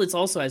 Don Schlitz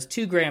also has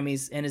 2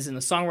 Grammys and is in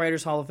the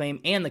Songwriters Hall of Fame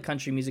and the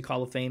Country Music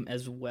Hall of Fame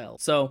as well.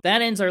 So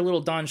that ends our little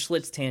Don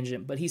Schlitz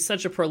tangent, but he's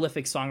such a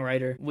prolific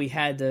songwriter, we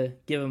had to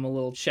give him a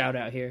little shout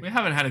out here. We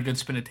haven't had a good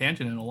spin of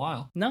tangent in a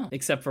while. No,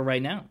 except for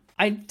right now.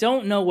 I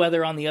don't know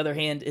whether, on the other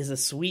hand, is a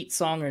sweet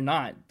song or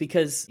not,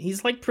 because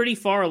he's like pretty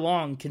far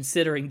along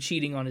considering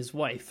cheating on his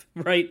wife,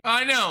 right?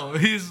 I know.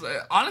 He's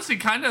honestly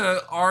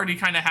already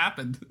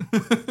happened,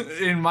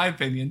 in my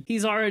opinion.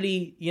 He's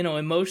already,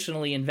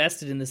 emotionally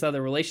invested in this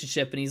other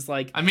relationship, and he's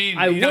like, I mean,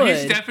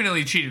 he's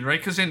definitely cheated, right?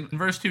 Because in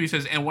verse 2 he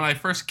says, and when I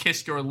first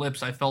kissed your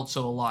lips, I felt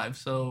so alive.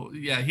 So,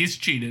 yeah, he's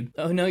cheated.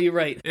 Oh, no, you're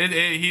right.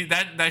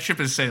 That ship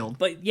has sailed.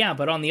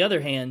 But on the other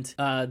hand,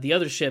 the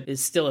other ship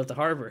is still at the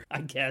harbor,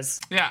 I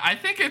guess. Yeah, I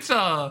think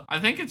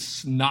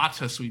it's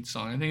not a sweet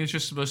song. I think it's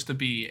just supposed to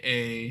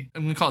be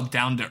I'm gonna call it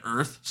down to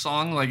earth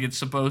song. Like, it's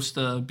supposed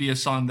to be a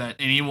song that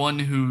anyone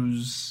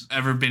who's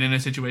ever been in a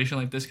situation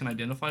like this can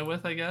identify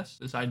with, I guess.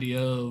 This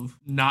idea of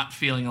not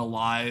feeling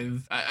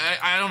alive.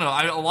 I don't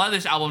know. A lot of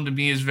this album to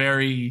me is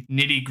very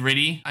nitty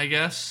gritty, I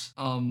guess.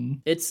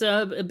 It's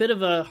a bit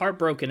of a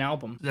heartbroken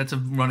album. That's a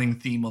running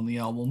theme on the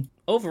album.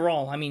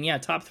 Overall, I mean, yeah,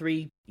 top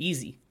 3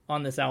 easy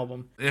on this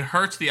album. It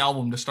hurts the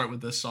album to start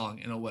with this song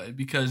in a way,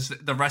 because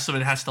the rest of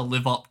it has to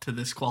live up to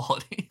this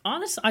quality.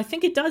 Honestly, I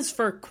think it does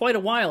for quite a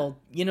while.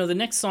 The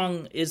next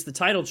song is the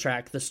title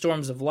track, The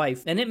Storms of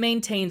Life, and it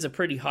maintains a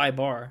pretty high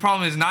bar.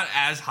 Problem is not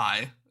as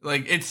high.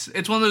 Like, it's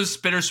one of those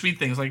bittersweet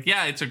things. Like,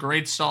 yeah, it's a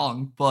great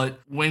song, but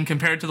when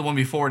compared to the one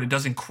before it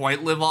doesn't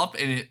quite live up,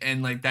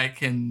 and like that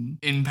can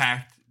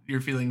impact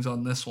your feelings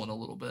on this one a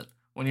little bit.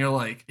 When you're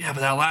like, yeah, but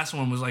that last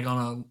one was like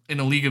in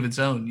a league of its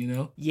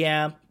own,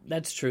 Yeah,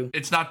 that's true.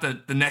 It's not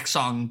that the next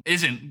song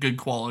isn't good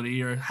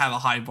quality or have a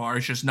high bar.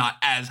 It's just not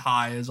as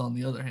high as on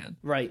the other hand.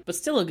 Right, but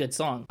still a good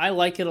song. I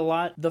like it a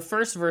lot. The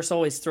first verse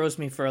always throws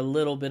me for a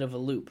little bit of a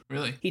loop.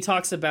 Really? He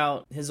talks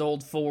about his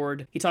old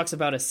Ford. He talks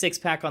about a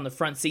 6-pack on the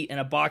front seat and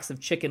a box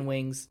of chicken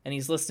wings, and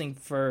he's listening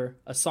for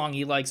a song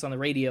he likes on the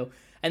radio.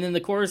 And then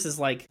the chorus is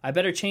like, I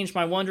better change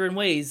my wandering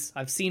ways.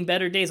 I've seen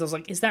better days. I was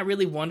like, is that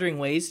really wandering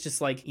ways? Just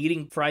like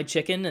eating fried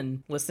chicken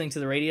and listening to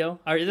the radio?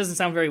 It doesn't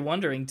sound very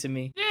wandering to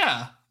me.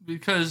 Yeah,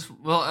 because,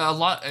 well,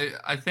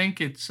 I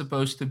think it's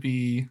supposed to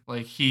be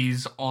like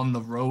he's on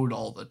the road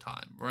all the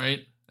time,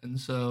 right? And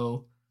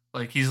so,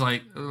 like, he's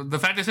like, the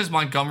fact that it says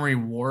Montgomery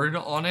Ward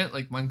on it,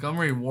 like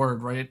Montgomery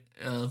Ward, right?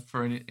 I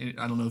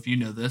don't know if you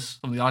know this.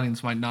 Some of the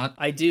audience might not.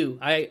 I do.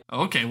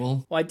 Okay,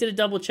 well, I did a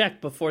double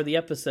check before the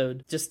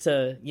episode just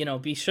to,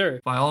 be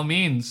sure. By all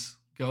means,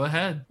 go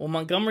ahead. Well,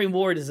 Montgomery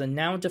Ward is a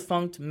now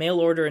defunct mail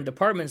order and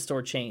department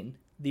store chain.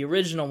 The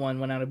original one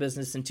went out of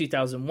business in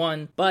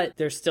 2001, but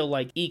there's still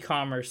like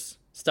e-commerce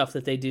stuff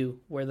that they do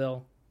where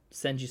they'll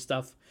send you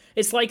stuff.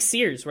 It's like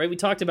Sears, right? We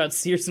talked about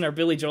Sears in our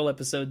Billy Joel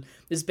episode.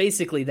 It's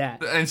basically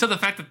that. And so the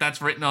fact that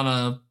that's written on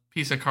a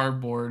piece of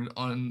cardboard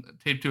on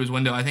taped to his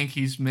window, I think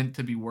he's meant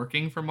to be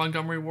working for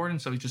Montgomery Ward, and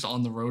so he's just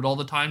on the road all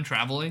the time,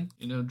 traveling,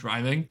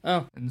 driving.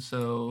 Oh. And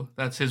so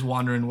that's his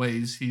wandering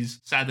ways. He's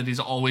sad that he's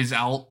always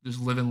out, just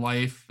living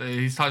life.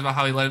 He's talking about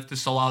how he left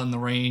his soul out in the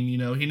rain.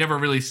 He never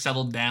really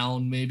settled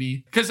down,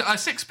 maybe. Because a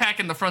 6-pack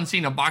in the front seat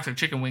and a box of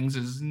chicken wings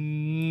is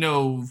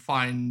no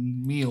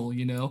fine meal,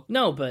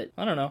 No, but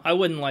I don't know. I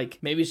wouldn't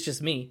maybe it's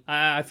just me.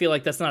 I feel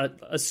like that's not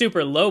a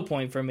super low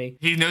point for me.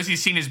 He knows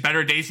he's seen his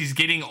better days. He's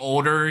getting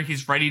older.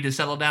 He's ready to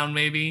settle down,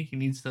 maybe. He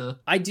needs to...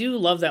 I do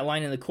love that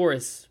line in the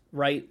chorus,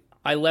 right?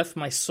 I left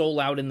my soul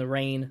out in the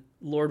rain.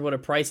 Lord, what a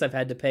price I've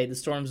had to pay. The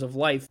storms of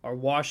life are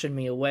washing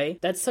me away.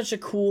 That's such a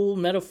cool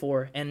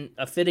metaphor and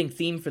a fitting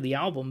theme for the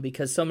album,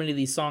 because so many of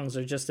these songs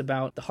are just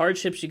about the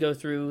hardships you go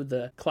through,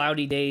 the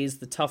cloudy days,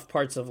 the tough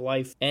parts of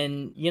life,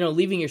 and,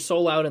 leaving your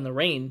soul out in the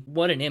rain.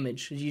 What an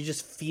image. You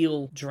just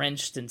feel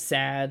drenched and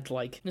sad.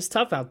 Like, it's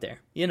tough out there,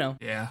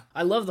 Yeah.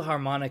 I love the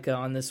harmonica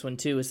on this one,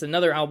 too. It's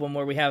another album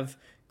where we have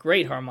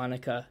great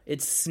harmonica.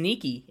 It's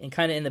sneaky and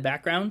kind of in the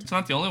background. It's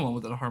not the only one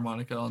with a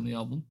harmonica on the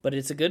album, but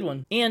it's a good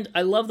one. And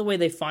I love the way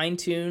they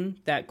fine-tune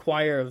that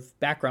choir of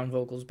background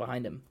vocals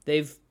behind him.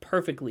 They've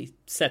perfectly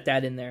set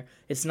that in there.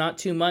 It's not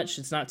too much,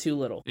 it's not too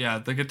little. Yeah,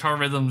 the guitar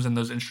rhythms and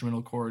those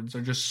instrumental chords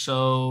are just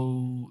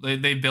so...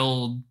 They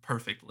build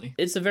perfectly.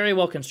 It's a very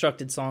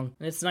well-constructed song,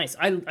 and it's nice.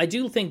 I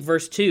do think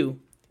verse 2,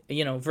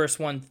 verse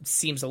 1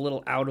 seems a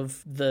little out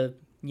of the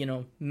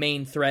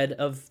main thread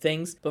of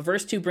things. But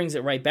verse 2 brings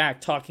it right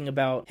back, talking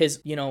about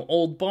his,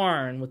 old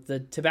barn with the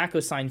tobacco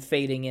sign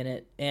fading in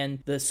it and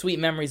the sweet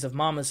memories of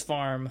Mama's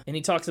farm. And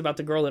he talks about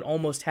the girl that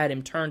almost had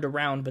him turned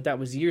around, but that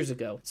was years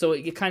ago. So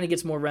it kind of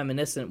gets more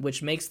reminiscent,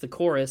 which makes the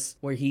chorus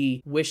where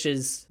he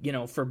wishes,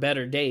 for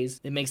better days,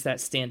 it makes that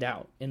stand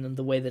out in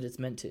the way that it's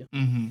meant to.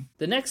 Mm-hmm.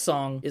 The next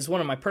song is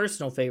one of my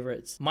personal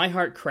favorites. My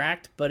Heart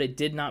Cracked, But It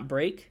Did Not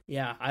Break.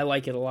 Yeah, I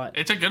like it a lot.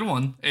 It's a good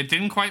one. It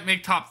didn't quite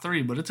make top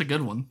 3, but it's a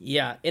good one.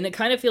 Yeah, and it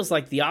kind of feels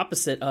like the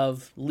opposite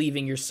of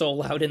leaving your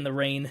soul out in the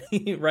rain,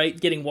 right?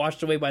 Getting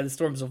washed away by the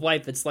storms of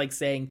life. It's like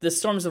saying, the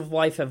storms of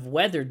life have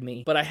weathered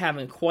me, but I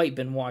haven't quite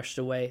been washed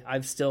away.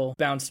 I've still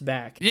bounced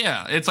back.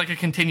 Yeah, it's like a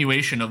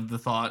continuation of the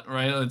thought,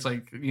 right? It's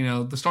like,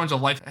 the storms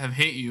of life have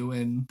hit you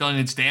and done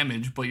its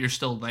damage, but you're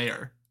still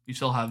there. You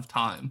still have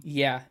time.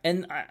 Yeah,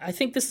 and I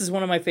think this is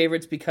one of my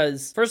favorites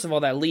because, first of all,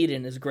 that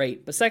lead-in is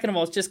great. But second of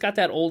all, it's just got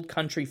that old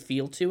country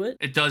feel to it.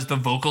 It does the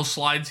vocal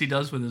slides he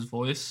does with his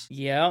voice.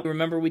 Yeah,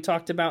 remember we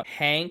talked about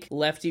Hank,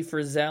 Lefty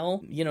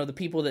Frizzell? The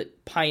people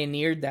that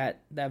pioneered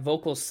that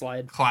vocal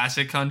slide.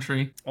 Classic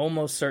country.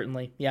 Almost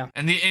certainly, yeah.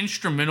 And the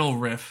instrumental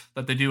riff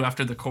that they do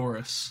after the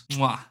chorus.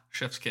 Mwah,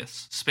 chef's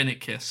kiss, spin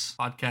it kiss,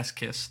 podcast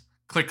kiss,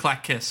 click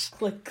clack kiss.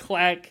 Click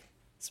clack.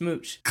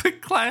 Smooch.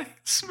 Click clack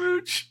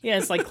smooch. Yeah,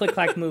 it's like click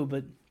clack moo,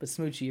 but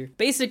smoochier.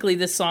 Basically,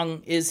 this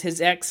song is his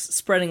ex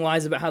spreading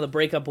lies about how the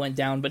breakup went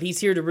down, but he's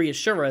here to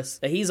reassure us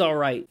that he's all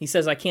right. He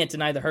says, I can't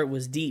deny the hurt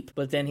was deep,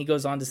 but then he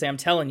goes on to say, I'm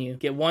telling you,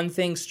 get one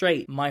thing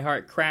straight. My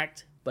heart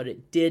cracked, but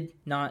it did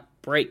not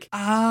break.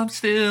 I'm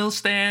still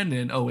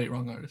standing. Oh, wait,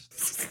 wrong artist.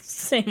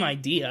 Same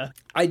idea.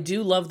 I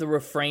do love the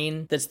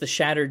refrain that's the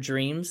shattered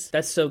dreams.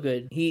 That's so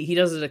good. He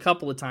does it a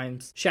couple of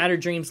times. Shattered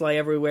dreams lie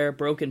everywhere.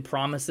 Broken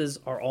promises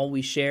are all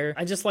we share.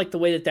 I just like the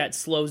way that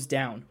slows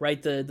down, right?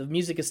 The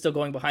music is still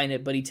going behind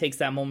it, but he takes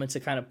that moment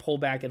to kind of pull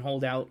back and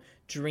hold out.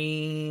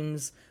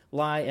 Dreams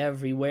lie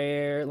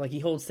everywhere. Like he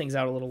holds things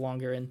out a little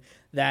longer, and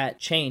that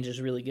change is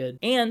really good.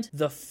 And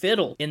the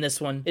fiddle in this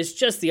one is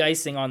just the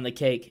icing on the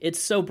cake. It's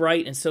so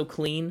bright and so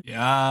clean.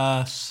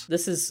 Yes.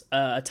 This is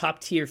a top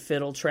tier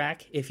fiddle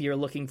track if you're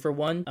looking for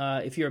one.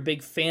 If you're a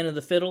big fan of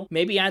the fiddle,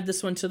 maybe add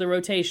this one to the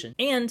rotation.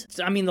 And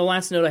the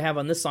last note I have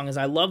on this song is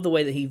I love the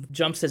way that he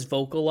jumps his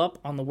vocal up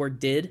on the word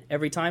did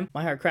every time.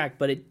 My heart cracked,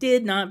 but it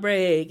did not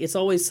break. It's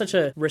always such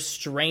a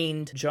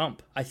restrained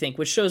jump, I think,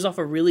 which shows off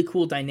a really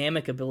cool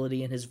dynamic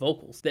ability in his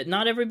vocals that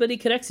not everybody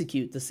could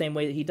execute the same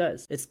way that he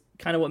does. It's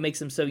kind of what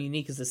makes him so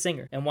unique as a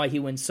singer and why he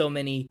wins so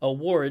many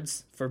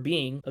awards for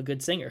being a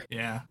good singer.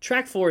 Yeah.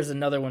 Track 4 is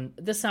another one.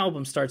 This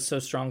album starts so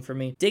strong for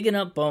me. Digging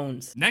Up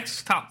Bones.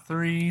 Next top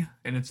 3,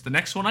 and it's the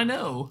next one I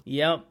know.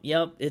 Yep.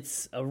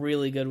 It's a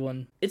really good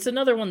one. It's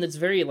another one that's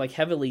very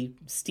heavily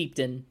steeped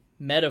in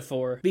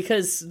metaphor,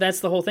 because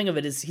that's the whole thing of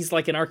it, is he's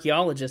like an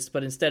archaeologist,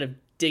 but instead of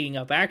digging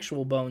up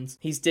actual bones,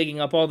 he's digging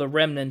up all the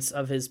remnants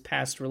of his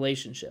past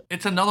relationship.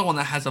 It's another one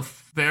that has a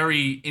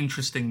very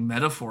interesting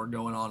metaphor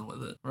going on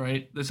with it,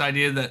 right? This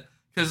idea that,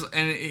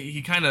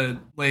 he kind of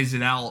lays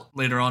it out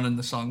later on in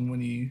the song when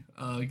he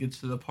gets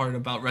to the part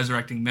about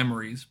resurrecting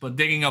memories. But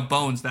digging up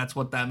bones, that's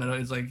what that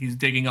is like. He's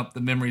digging up the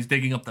memories,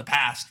 digging up the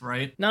past,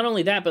 right? Not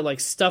only that, but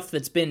stuff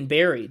that's been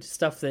buried,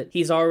 stuff that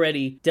he's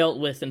already dealt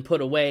with and put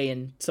away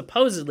and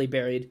supposedly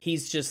buried.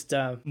 He's just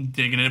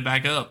digging it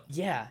back up.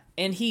 Yeah,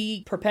 and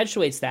he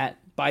perpetuates that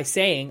by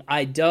saying,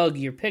 I dug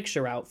your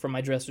picture out from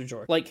my dresser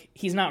drawer.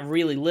 He's not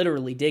really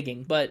literally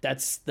digging, but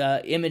that's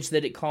the image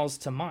that it calls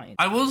to mind.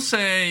 I will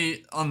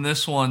say on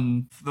this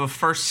one, the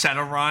first set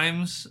of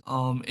rhymes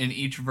in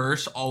each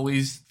verse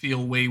always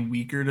feel way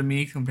weaker to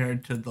me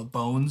compared to the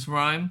bones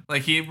rhyme.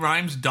 He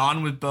rhymes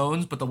dawn with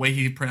bones, but the way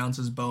he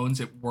pronounces bones,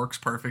 it works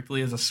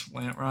perfectly as a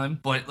slant rhyme.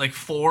 But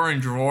for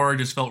and drawer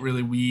just felt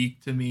really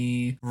weak to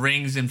me.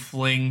 Rings and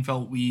fling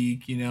felt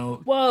weak,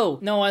 Whoa,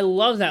 no, I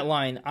love that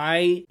line.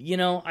 I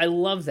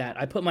love that.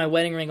 I put my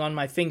wedding ring on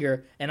my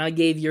finger and I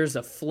gave yours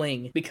a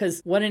fling,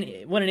 because what an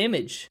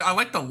image. I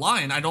like the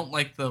line. I don't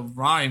like the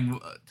rhyme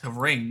to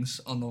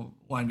rings on the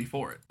line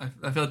before it.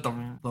 I feel like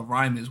the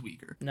rhyme is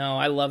weaker. No,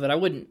 I love it. I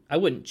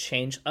wouldn't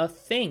change a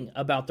thing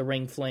about the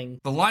ring fling.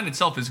 The line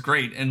itself is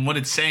great, and what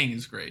it's saying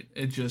is great.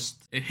 It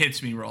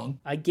hits me wrong.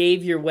 I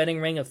gave your wedding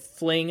ring a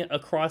fling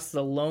across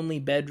the lonely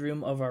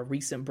bedroom of our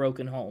recent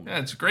broken home. Yeah,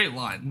 it's a great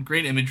line.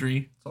 Great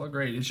imagery. It's all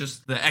great. It's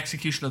just the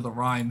execution of the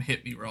rhyme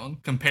hit me wrong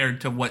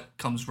compared to what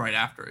comes right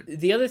after it.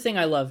 The other thing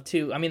I love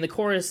too, the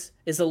chorus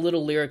is a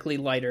little lyrically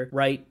lighter,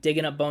 right?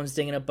 Digging up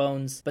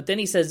bones. But then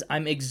he says,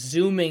 I'm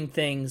exhuming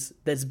things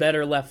that's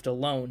better left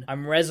alone.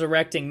 I'm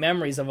resurrecting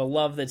memories of a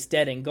love that's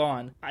dead and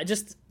gone.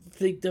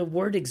 The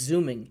word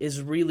exhuming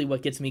is really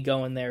what gets me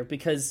going there,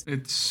 because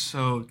it's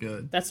so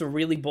good. That's a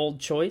really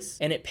bold choice,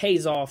 and it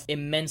pays off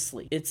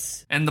immensely.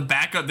 And the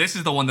backup, this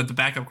is the one that the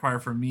backup choir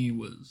for me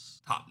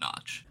was top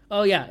notch.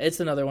 Oh yeah, it's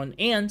another one.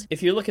 And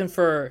if you're looking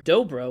for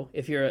dobro,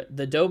 if you're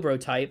the dobro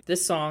type,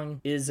 this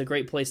song is a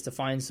great place to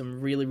find some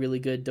really, really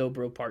good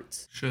dobro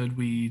parts. Should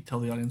we tell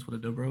the audience what a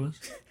dobro is?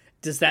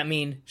 Does that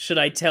mean, should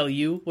I tell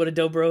you what a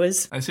dobro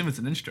is? I assume it's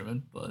an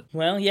instrument, but...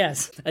 Well,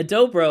 yes. A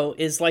dobro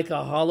is like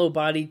a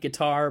hollow-bodied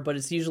guitar, but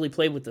it's usually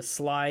played with a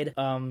slide.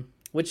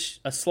 Which,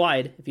 a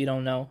slide, if you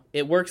don't know,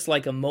 it works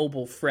like a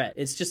mobile fret.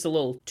 It's just a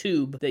little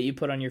tube that you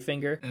put on your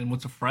finger. And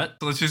what's a fret?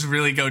 So let's just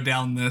really go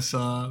down this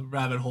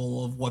rabbit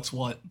hole of what's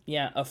what.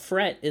 Yeah, a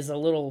fret is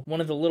one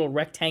of the little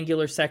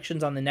rectangular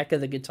sections on the neck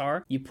of the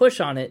guitar. You push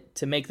on it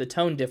to make the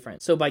tone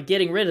different. So by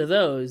getting rid of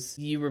those,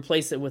 you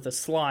replace it with a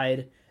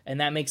slide, and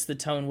that makes the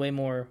tone way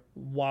more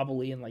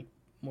wobbly and like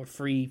more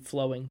free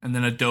flowing. And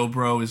then a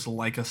dobro is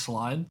like a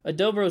slide? A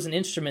dobro is an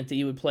instrument that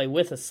you would play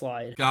with a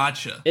slide.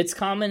 Gotcha. It's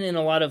common in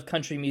a lot of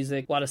country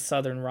music, a lot of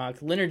southern rock.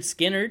 Leonard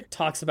Skinner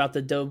talks about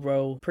the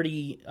dobro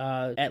pretty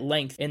at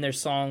length in their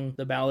song,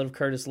 The Ballad of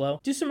Curtis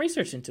Loew. Do some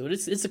research into it.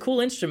 It's a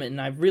cool instrument,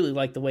 and I really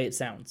like the way it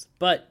sounds.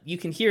 But you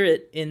can hear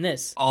it in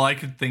this. All I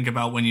could think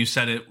about when you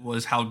said it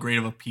was how great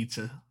of a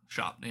pizza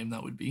shop name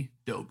that would be.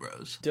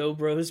 Dobros.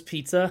 Dobros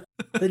Pizza?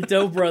 The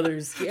Dough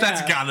Brothers. Yeah.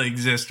 That's gotta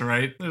exist,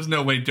 right? There's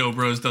no way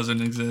Dobros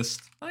doesn't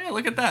exist. Oh yeah,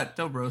 look at that.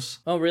 Dobros.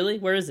 Oh, really?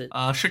 Where is it?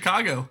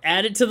 Chicago.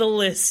 Add it to the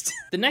list.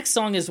 The next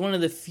song is one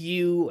of the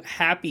few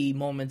happy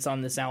moments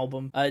on this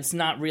album. It's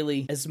not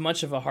really as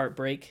much of a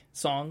heartbreak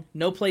song.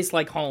 No Place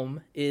Like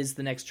Home is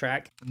the next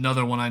track.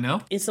 Another one I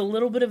know. It's a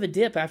little bit of a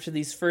dip after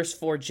these first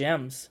 4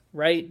 gems,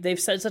 right? They've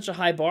set such a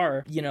high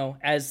bar,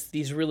 as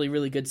these really,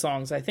 really good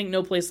songs. I think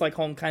No Place Like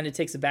Home kind of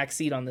takes a back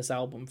seat on this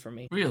album for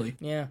me. Really?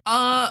 Yeah.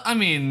 I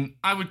mean,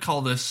 I would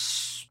call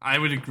this... I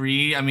would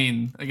agree. I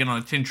mean, again, on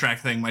a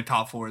 10-track thing, my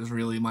top 4 is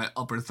really my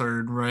upper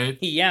third, right?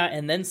 Yeah,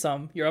 and then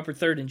some. Your upper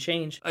third and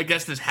change. I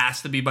guess this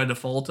has to be, by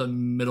default, a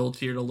middle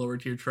tier to lower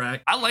tier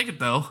track. I like it,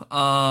 though.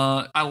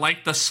 I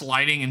like the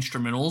sliding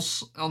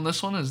instrumentals on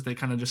this one, as they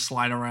kind of just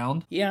slide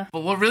around. Yeah.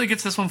 But what really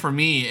gets this one for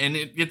me, and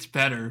it gets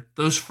better,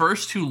 those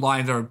first 2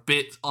 lines are a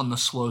bit on the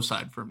slow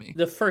side for me.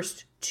 The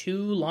first 2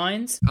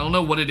 lines? I don't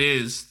know what it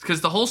is,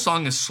 because the whole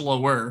song is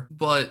slower,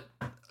 but...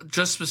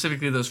 just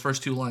specifically those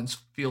first 2 lines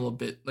feel a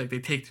bit like they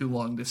take too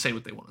long to say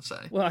what they want to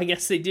say. Well, I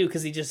guess they do,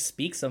 because he just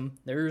speaks them.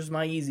 There's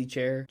my easy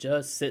chair,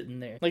 just sitting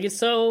there. Like, it's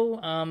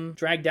so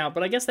dragged out,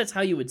 but I guess that's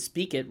how you would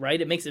speak it, right?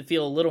 It makes it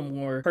feel a little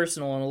more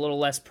personal and a little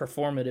less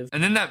performative.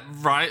 And then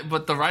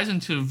but the rise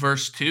into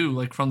verse 2,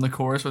 like from the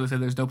chorus where they say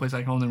there's no place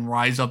like home, then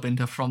rise up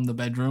into from the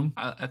bedroom.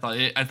 I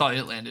thought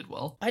it landed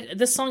well.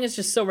 This song is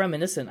just so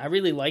reminiscent. I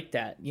really like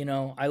that.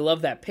 I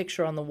love that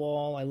picture on the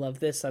wall. I love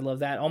this. I love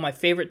that. All my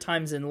favorite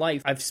times in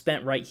life I've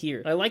spent right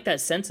here. I like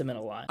that sentiment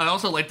a lot. I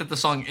also like that the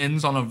song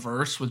ends on a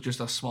verse with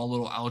just a small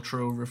little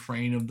outro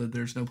refrain of the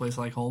there's no place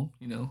like home.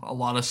 A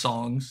lot of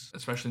songs,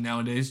 especially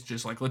nowadays,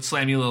 just like let's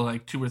slam you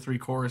like 2 or 3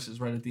 choruses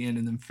right at the end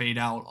and then fade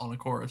out on a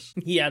chorus.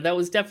 Yeah, that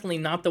was definitely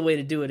not the way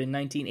to do it in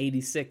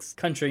 1986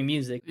 country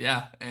music.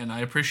 Yeah, and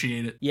I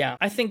appreciate it. Yeah,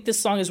 I think this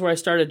song is where I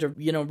started to,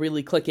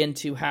 really click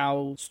into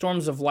how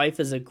Storms of Life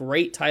is a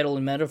great title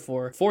and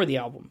metaphor for the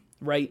album.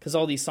 Right? Because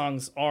all these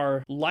songs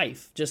are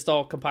life, just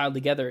all compiled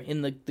together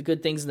in the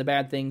good things and the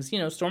bad things.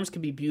 Storms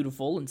can be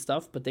beautiful and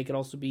stuff, but they could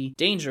also be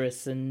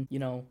dangerous and,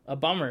 a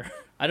bummer.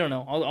 I don't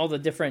know. All the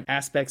different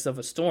aspects of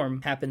a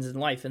storm happens in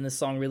life, and this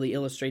song really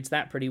illustrates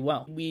that pretty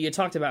well. We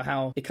talked about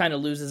how it kind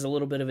of loses a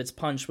little bit of its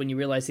punch when you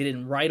realize he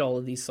didn't write all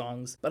of these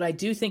songs, but I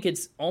do think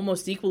it's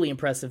almost equally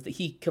impressive that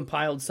he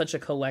compiled such a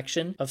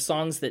collection of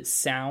songs that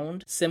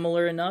sound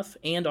similar enough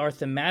and are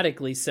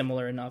thematically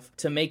similar enough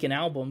to make an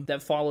album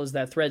that follows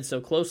that thread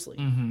so closely.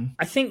 Mm-hmm.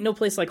 I think No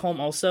Place Like Home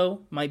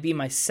also might be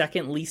my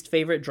second least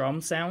favorite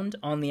drum sound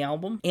on the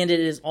album, and it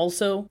is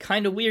also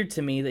kind of weird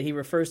to me that he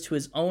refers to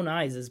his own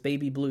eyes as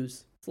baby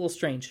blues. It's a little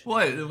strange.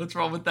 What's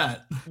wrong with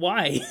that?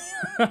 Why?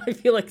 I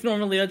feel like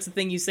normally that's the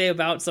thing you say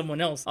about someone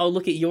else. Oh,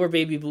 look at your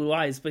baby blue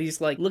eyes. But he's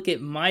like, look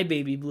at my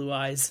baby blue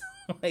eyes.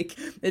 Like,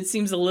 it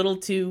seems a little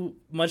too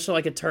much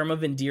like a term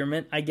of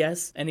endearment, I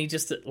guess. And he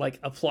just,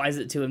 applies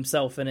it to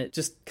himself, and it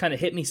just kind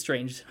of hit me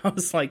strange. I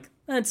was like,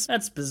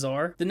 that's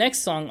bizarre. The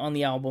next song on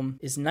the album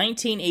is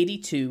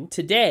 1982.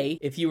 Today,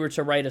 if you were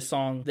to write a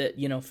song that,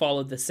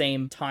 followed the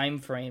same time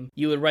frame,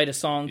 you would write a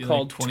song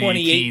called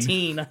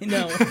 2018. I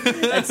know.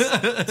 That's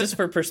just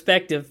for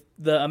perspective,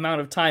 the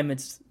amount of time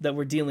that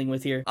we're dealing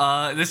with here.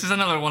 This is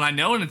another one I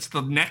know, and it's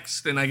the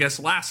next and I guess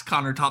last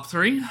Connor top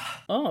 3.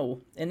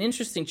 Oh, an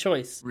interesting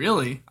choice.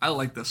 Really? I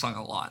like this song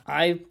a lot.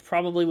 I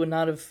probably would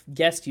not have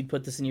guessed you'd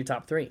put this in your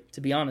top 3,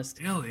 to be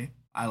honest. Really?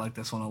 I like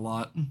this one a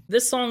lot.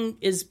 This song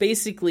is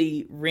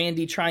basically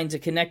Randy trying to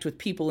connect with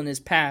people in his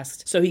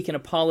past so he can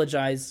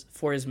apologize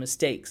for his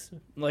mistakes.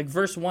 Like,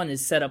 verse 1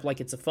 is set up like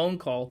it's a phone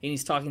call, and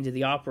he's talking to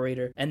the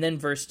operator. And then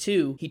verse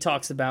 2, he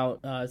talks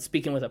about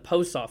speaking with a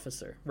post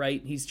officer, right?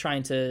 He's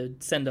trying to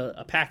send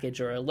a package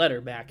or a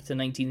letter back to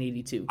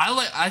 1982.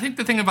 I think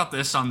the thing about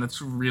this song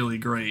that's really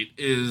great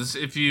is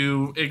if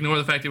you ignore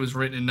the fact it was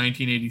written in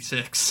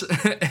 1986,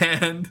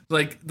 and,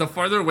 the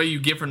farther away you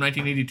get from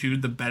 1982,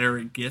 the better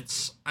it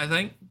gets, I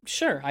think.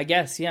 Sure, I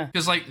guess, yeah.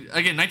 Because,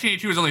 again,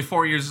 1982 is only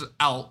 4 years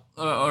out,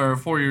 or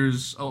 4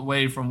 years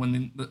away from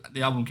when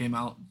the album came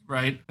out,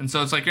 right? And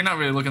so it's like you're not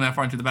really looking that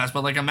far into the past,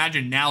 but like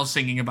imagine now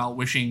singing about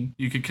wishing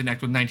you could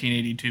connect with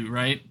 1982,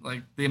 right?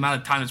 Like the amount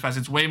of time that's passed,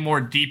 it's way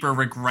more deeper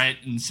regret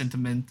and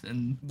sentiment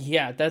and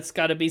Yeah, that's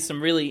got to be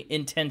some really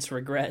intense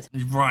regret.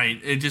 right.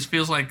 It just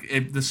feels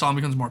like the song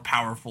becomes more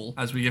powerful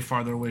as we get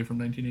farther away from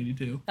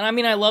 1982. And I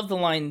mean, I love the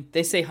line,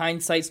 they say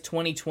hindsight's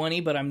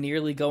 2020, but I'm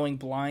nearly going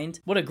blind.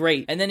 What a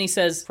great. And then he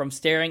says, from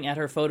staring at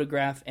her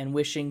photograph and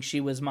wishing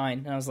she was mine.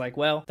 And I was like,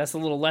 well, that's a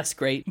little less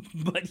great,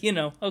 but you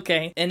know,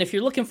 okay. And if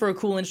you're looking for a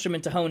cool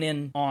instrument to hone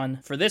in on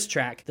for this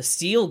track, the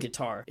steel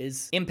guitar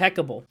is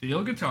impeccable.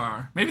 Steel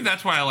guitar. Maybe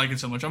that's why I like it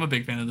so much. I'm a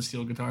big fan of the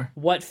steel guitar.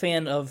 What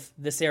fan of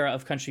this era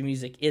of country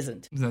music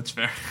isn't? That's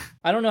fair.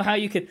 I don't know how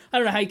you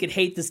could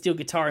hate the steel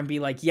guitar and be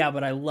like, yeah,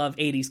 but I love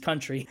 80s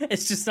country.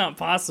 It's just not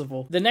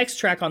possible. The next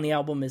track on the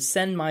album is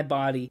Send My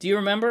Body. Do you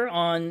remember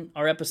on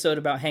our episode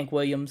about Hank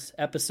Williams,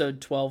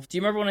 episode 12, do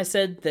you remember when I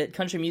said that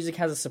country music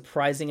has a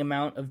surprising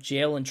amount of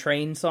jail and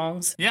train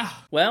songs? Yeah.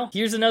 Well,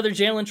 here's another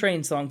jail and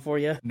train song for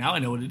you. Now I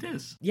know what it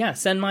is. Yeah,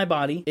 Send My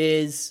Body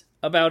is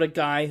about a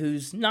guy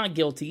who's not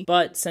guilty,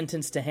 but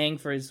sentenced to hang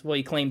for his, well,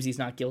 he claims he's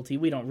not guilty.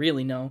 We don't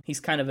really know.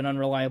 He's kind of an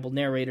unreliable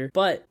narrator,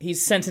 but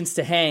he's sentenced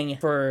to hang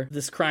for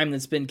this crime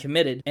that's been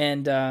committed.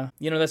 And,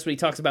 that's what he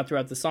talks about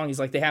throughout the song. He's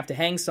like, they have to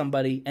hang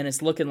somebody, and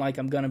it's looking like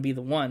I'm gonna be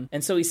the one.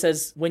 And so he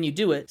says, when you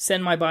do it,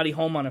 send my body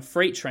home on a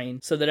freight train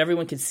so that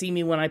everyone can see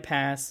me when I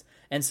pass,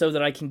 and so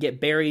that I can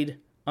get buried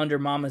under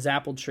Mama's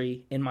apple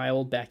tree in my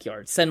old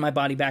backyard. Send my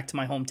body back to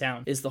my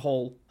hometown is the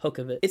whole hook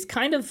of it. It's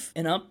kind of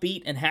an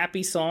upbeat and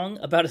happy song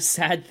about a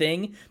sad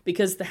thing,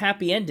 because the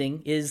happy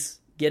ending is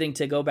getting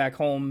to go back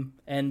home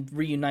and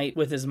reunite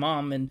with his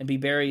mom and be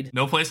buried.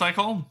 No place like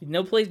home.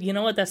 No place, you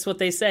know what? That's what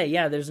they say.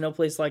 Yeah, there's no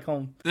place like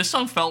home. This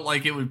song felt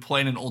like it would play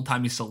in an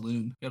old-timey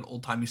saloon. It had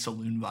old-timey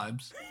saloon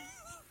vibes.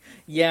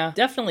 Yeah,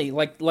 definitely,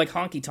 like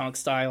honky tonk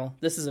style.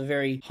 This is a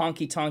very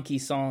honky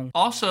tonky song.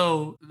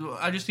 Also,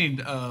 I just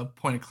need a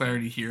point of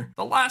clarity here.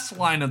 The last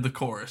line of the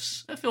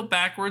chorus, I feel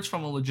backwards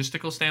from a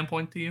logistical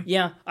standpoint to you.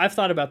 Yeah, I've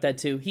thought about that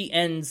too. He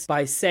ends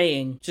by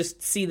saying,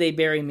 just see they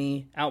bury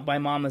me out by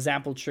Mama's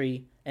apple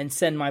tree and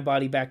send my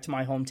body back to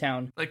my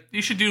hometown. Like,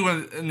 you should do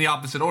it in the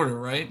opposite order,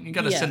 right? You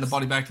gotta Yes. send the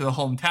body back to the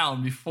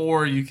hometown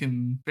before you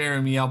can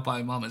bury me out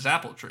by Mama's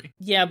apple tree.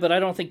 Yeah, but I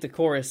don't think the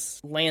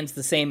chorus lands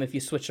the same if you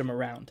switch them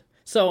around.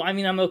 So, I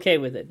mean, I'm okay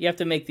with it. You have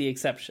to make the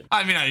exception.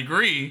 I mean, I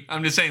agree.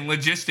 I'm just saying,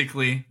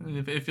 logistically,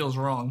 it feels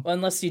wrong.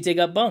 Unless you dig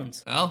up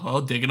bones.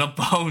 Well, digging up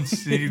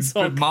bones.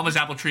 all- Mama's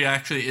apple tree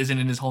actually isn't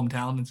in his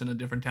hometown. It's in a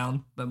different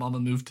town that Mama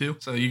moved to.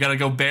 So you gotta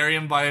go bury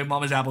him by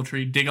Mama's apple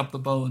tree, dig up the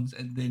bones,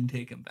 and then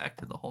take him back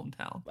to the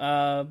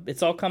hometown.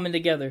 It's all coming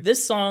together.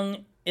 This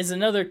song is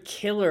another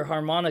killer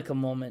harmonica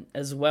moment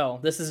as well.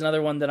 This is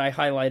another one that I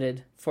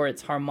highlighted for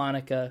its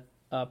harmonica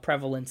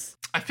prevalence.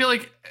 I feel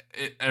like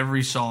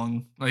every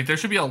song, like there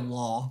should be a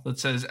law that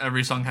says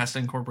every song has to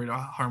incorporate a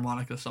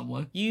harmonica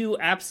somewhat. You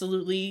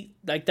absolutely,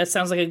 like, that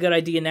sounds like a good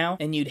idea now,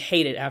 and you'd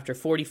hate it after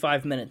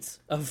 45 minutes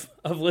of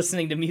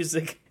listening to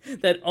music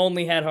that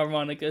only had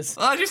harmonicas.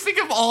 Just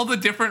think of all the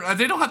different.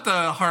 They don't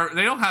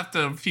have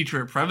to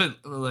feature it prevalent.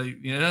 Like,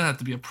 it doesn't have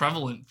to be a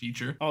prevalent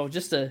feature. Oh,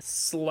 just a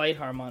slight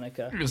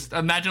harmonica. Just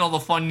imagine all the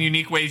fun,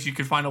 unique ways you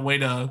could find a way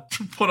to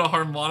put a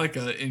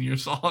harmonica in your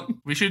song.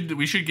 We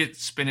should get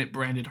Spin It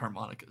branded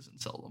harmonicas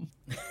and sell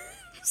them.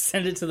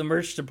 Send it to the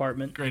merch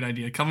department. Great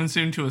idea. Coming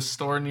soon to a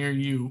store near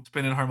you.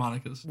 Spin It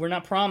harmonicas. We're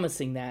not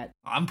promising that.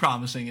 I'm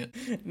promising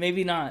it.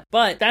 Maybe not.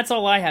 But that's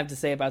all I have to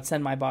say about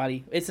Send My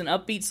Body. It's an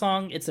upbeat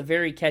song. It's a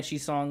very catchy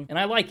song, and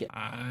I like it.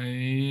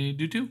 I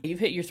do too. You've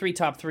hit your 3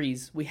 top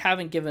 3s. We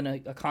haven't given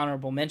a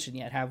honorable mention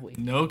yet, have we?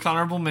 No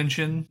honorable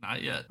mention.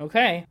 Not yet.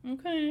 Okay.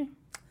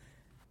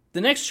 The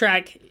next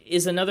track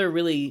is another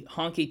really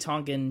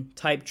honky-tonkin'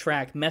 type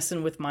track,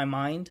 Messin' With My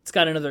Mind.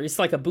 It's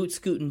like a boot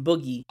scootin'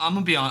 boogie. I'm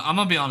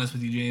gonna be honest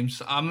with you,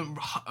 James. I'm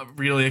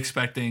really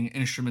expecting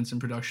instruments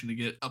and production to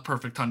get a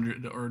perfect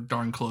 100 or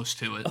darn close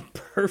to it.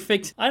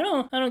 Perfect. I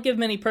don't give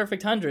many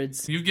perfect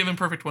hundreds. You've given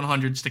perfect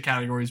 100s to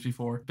categories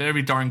before. Better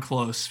be darn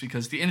close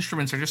because the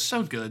instruments are just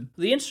so good.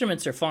 The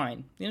instruments are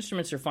fine. The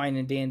instruments are fine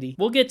and dandy.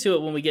 We'll get to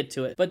it when we get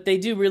to it. But they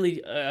do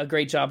really a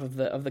great job of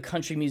the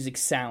country music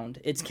sound.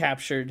 It's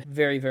captured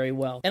very, very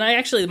well. And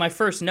my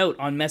first note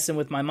on Messin'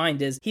 With My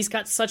Mind is he's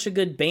got such a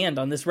good band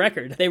on this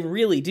record. They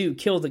really do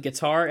kill the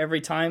guitar every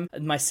time.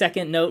 My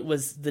second note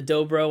was the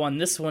dobro on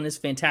this one is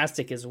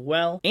fantastic as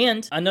well.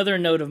 And another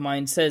note of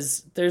mine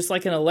says there's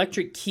like an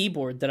electric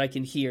keyboard that I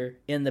can hear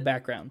in the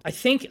background. I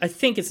think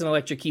it's an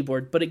electric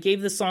keyboard, but it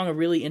gave the song a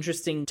really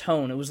interesting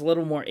tone. It was a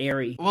little more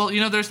airy. Well,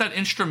 there's that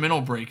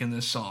instrumental break in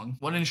this song.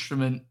 What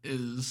instrument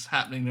is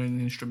happening during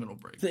the instrumental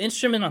break? The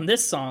instrument on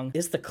this song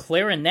is the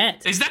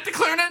clarinet. Is that the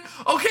clarinet?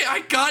 Okay,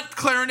 I got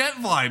clarinet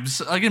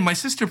vibes. Again, my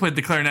sister played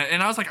the clarinet,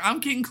 and I was like, I'm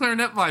getting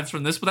clarinet vibes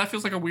from this, but that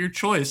feels like a weird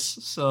choice,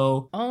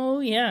 so... Oh,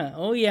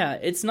 yeah.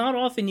 It's not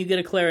often you get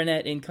a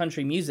clarinet in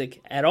country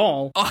music at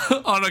all.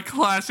 On a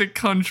classic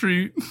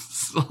country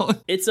song.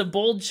 It's a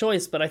bold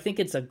choice, but I think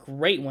it's a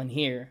great one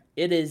here.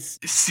 It is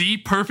C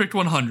perfect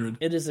 100.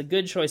 It is a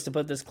good choice to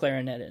put this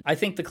clarinet in. I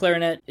think the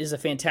clarinet is a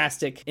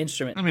fantastic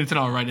instrument. I mean, it's an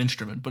alright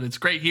instrument, but it's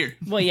great here.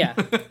 Well, yeah.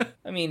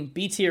 I mean,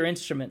 B-tier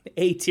instrument,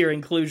 A-tier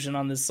inclusion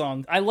on this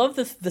song. I love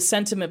the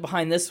sentiment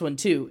behind this one,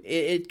 too.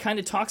 It kind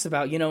of talks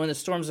about, you know, in the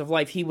storms of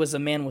life, he was a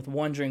man with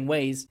wandering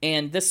ways.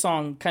 And this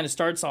song kind of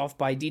starts off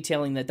by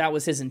detailing that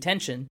was his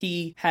intention.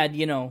 He had,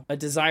 you know, a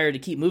desire to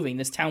keep moving.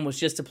 This town was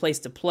just a place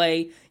to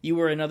play. You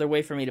were another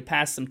way for me to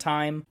pass some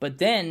time. But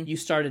then you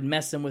started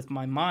messing with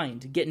my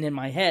mind, getting in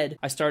my head.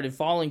 I started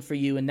falling for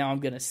you, and now I'm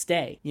going to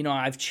stay. You know,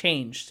 I've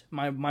changed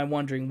my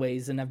wandering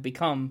ways, and I've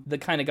become the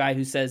kind of guy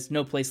who says,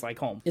 no place like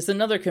home. It's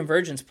another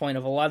convergence point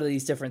of a lot of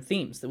these different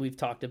themes that we've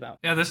talked about.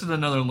 Yeah, this is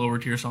another lower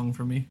tier song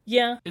for me.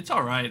 Yeah. It's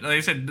alright. Like I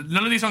said,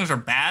 none of these songs are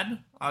bad.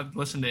 I'd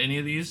listen to any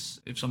of these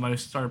if somebody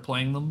started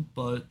playing them,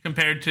 but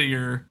compared to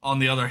your On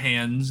the Other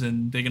Hands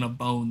and Digging Up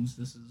Bones,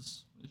 this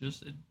is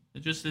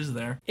it just is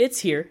there. It's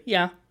here,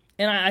 yeah.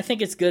 And I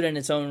think it's good in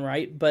its own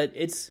right, but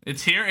it's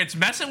here. It's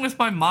messing with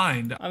my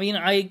mind. I mean,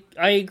 I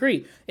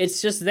agree.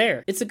 It's just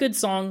there. It's a good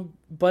song,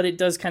 but it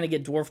does kind of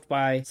get dwarfed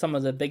by some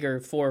of the bigger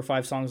 4 or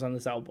 5 songs on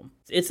this album.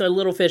 It's a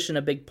little fish in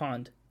a big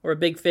pond. Or a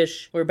big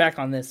fish. We're back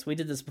on this. We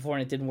did this before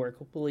and it didn't work.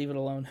 We'll leave it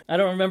alone. I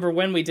don't remember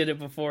when we did it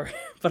before,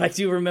 but I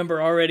do remember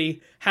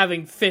already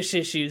having fish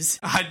issues.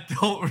 I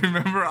don't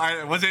remember.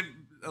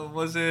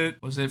 Was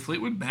it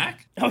Fleetwood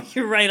Mac? Oh,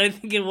 you're right. I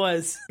think it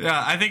was.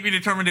 Yeah, I think we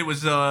determined it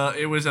was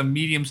a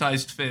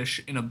medium-sized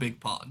fish in a big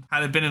pond.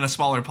 Had it been in a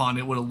smaller pond,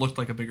 it would have looked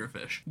like a bigger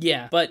fish.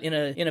 Yeah, but in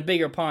a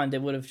bigger pond,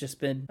 it would have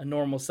just been a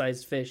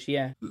normal-sized fish,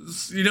 yeah.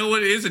 You know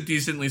what is a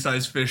decently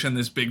sized fish in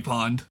this big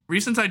pond?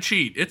 Reasons I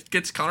Cheat. It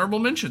gets honorable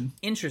mention.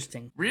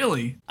 Interesting.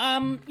 Really?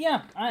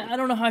 Yeah, I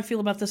don't know how I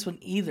feel about this one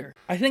either.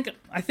 I think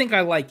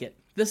I like it.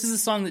 This is a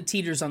song that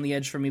teeters on the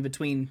edge for me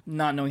between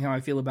not knowing how I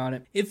feel about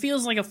it. It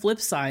feels like a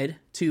flip side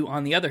to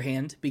On the Other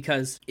Hand,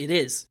 because it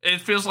is. It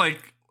feels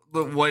like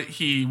what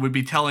he would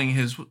be telling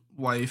his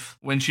wife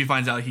when she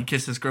finds out he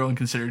kissed this girl and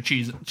considered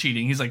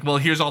cheating. He's like, well,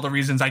 here's all the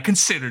reasons I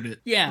considered it.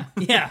 Yeah.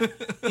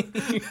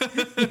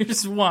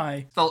 Here's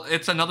why. So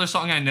it's another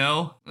song I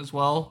know as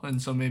well, and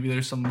so maybe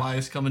there's some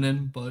bias coming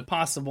in, but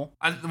possible.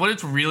 What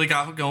it's really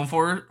got going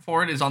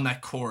for it is on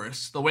that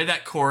chorus. The way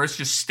that chorus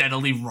just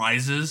steadily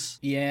rises.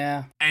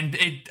 Yeah. And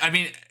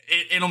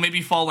it'll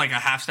maybe fall like a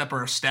half step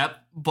or a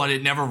step, but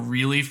it never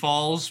really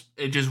falls.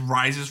 It just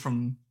rises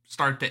from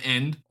start to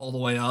end all the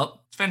way up.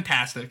 It's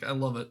fantastic. I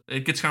love it.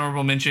 It gets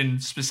honorable mention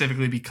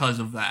specifically because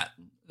of that.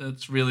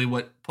 That's really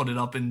what put it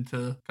up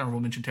into honorable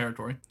mention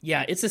territory.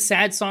 Yeah, it's a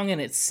sad song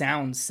and it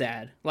sounds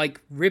sad.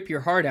 Like, rip your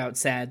heart out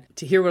sad.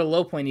 To hear what a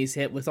low point he's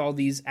hit with all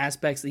these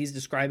aspects that he's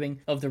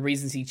describing of the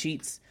reasons he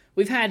cheats.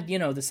 We've had, you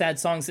know, the sad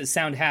songs that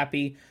sound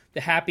happy, the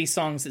happy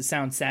songs that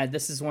sound sad.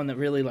 This is one that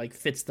really, like,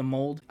 fits the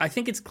mold. I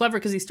think it's clever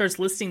because he starts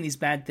listing these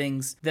bad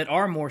things that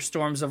are more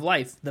storms of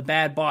life. The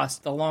bad boss,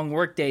 the long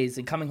work days,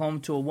 and coming home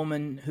to a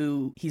woman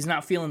who he's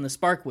not feeling the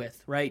spark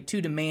with, right?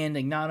 Too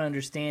demanding, not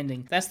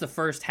understanding. That's the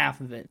first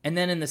half of it. And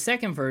then in the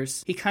second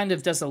verse, he kind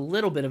of does a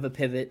little bit of a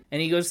pivot,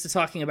 and he goes to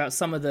talking about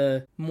some of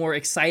the more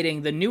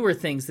exciting, the newer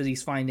things that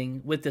he's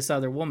finding with this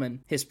other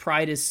woman. His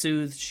pride is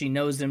soothed. She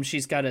knows him.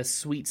 She's got a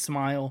sweet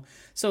smile.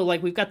 So,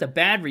 like, we've got the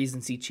bad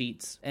reasons he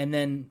cheats, and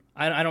then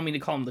I don't mean to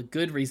call him the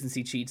good reasons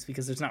he cheats,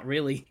 because there's not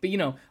really, but, you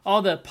know,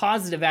 all the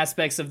positive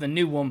aspects of the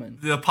new woman.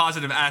 The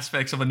positive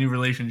aspects of a new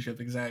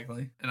relationship,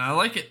 exactly. And I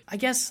like it. I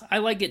guess I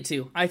like it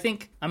too. I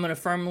think I'm going to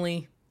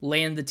firmly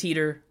land the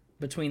teeter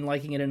between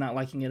liking it and not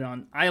liking it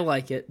on. I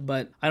like it,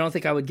 but I don't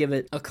think I would give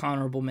it a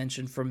honorable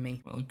mention from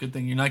me. Well, good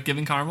thing you're not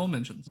giving honorable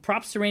mentions.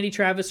 Props to Randy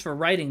Travis for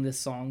writing this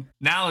song.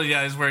 Now,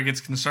 yeah, is where it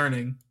gets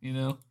concerning, you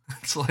know?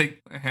 It's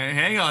like,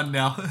 hang on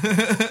now.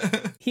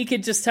 He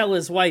could just tell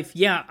his wife,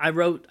 yeah,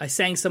 I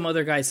sang some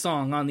other guy's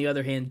song. On the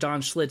other hand,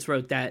 Don Schlitz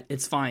wrote that.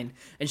 It's fine.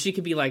 And she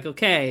could be like,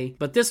 okay,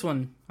 but this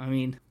one, I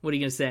mean, what are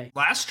you going to say?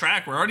 Last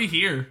track, we're already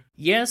here.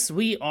 Yes,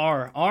 we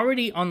are.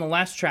 Already on the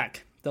last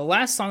track. The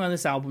last song on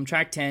this album,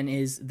 track 10,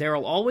 is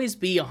There'll Always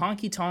Be a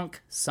Honky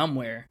Tonk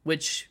Somewhere,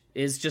 which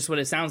is just what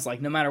it sounds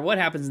like. No matter what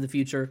happens in the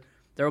future,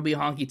 there will be a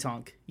honky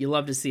tonk. You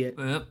love to see it.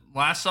 Yep.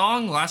 Last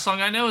song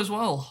I know as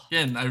well.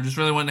 Again, I just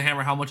really wanted to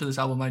hammer how much of this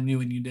album I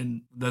knew and you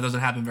didn't. That doesn't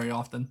happen very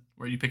often,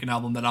 where you pick an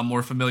album that I'm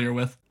more familiar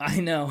with.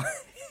 I know.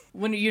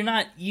 When you're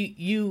not,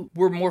 you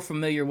were more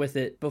familiar with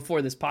it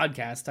before this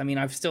podcast. I mean,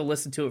 I've still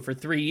listened to it for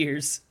 3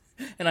 years,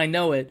 and I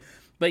know it.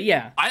 But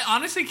yeah. I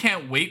honestly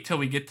can't wait till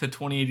we get to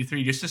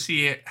 2083 just to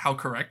see how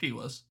correct he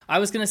was. I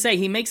was going to say,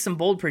 he makes some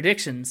bold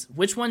predictions.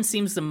 Which one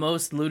seems the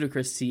most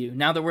ludicrous to you,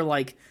 now that we're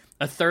like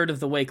a third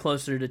of the way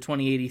closer to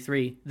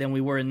 2083 than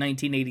we were in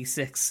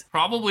 1986?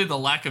 Probably the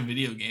lack of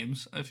video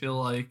games. I feel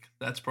like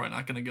that's probably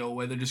not going to go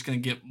away. They're just going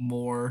to get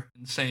more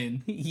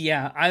insane.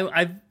 Yeah,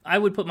 I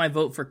would put my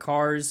vote for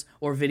Cars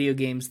or video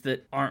games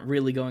that aren't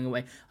really going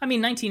away. I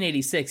mean,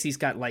 1986, he's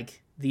got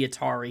like the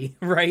Atari,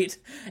 right?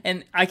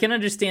 And I can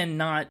understand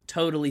not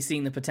totally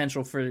seeing the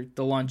potential for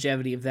the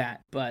longevity of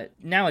that, but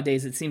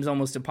nowadays it seems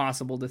almost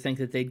impossible to think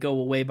that they'd go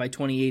away by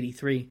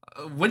 2083.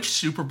 Which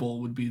Super Bowl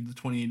would be the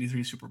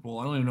 2083 Super Bowl?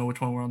 I don't even know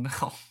which one we're on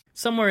now.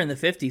 Somewhere in the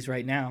 50s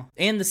right now.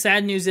 And the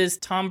sad news is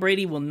Tom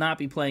Brady will not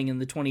be playing in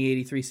the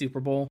 2083 Super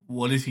Bowl.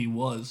 What if he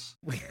was?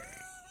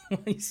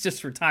 He's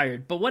just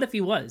retired. But what if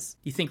he was?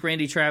 You think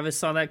Randy Travis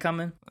saw that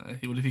coming?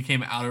 What if he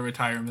came out of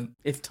retirement?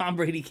 If Tom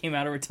Brady came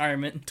out of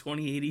retirement in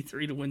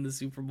 2083 to win the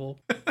Super Bowl.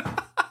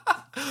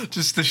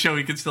 Just to show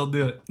he could still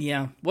do it.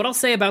 Yeah. What I'll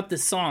say about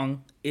this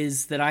song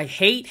is that I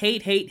hate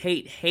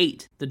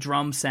the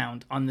drum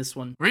sound on this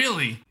one.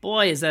 Really?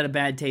 Boy, is that a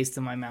bad taste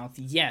in my mouth.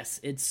 Yes,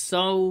 it's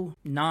so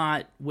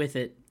not with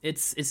it.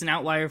 It's an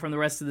outlier from the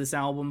rest of this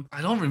album.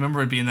 I don't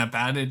remember it being that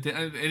bad. It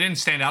didn't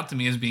stand out to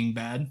me as being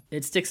bad.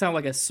 It sticks out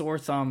like a sore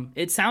thumb.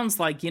 It sounds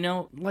like,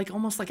 like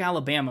almost like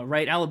Alabama,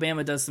 right?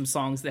 Alabama does some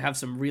songs that have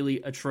some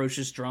really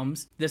atrocious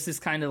drums. This is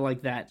kind of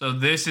like that. So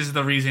this is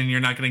the reason you're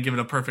not going to give it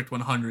a perfect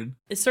 100.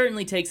 It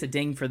certainly takes a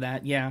ding for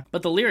that, yeah.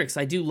 But the lyrics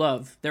I do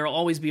love. There will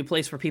always be a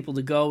place for people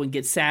to go and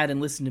get sad and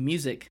listen to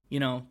music.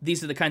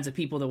 These are the kinds of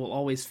people that will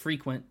always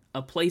frequent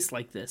a place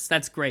like this.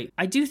 That's great.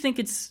 I do think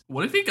it's...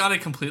 What if he got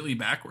it completely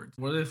backwards?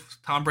 What if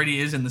Tom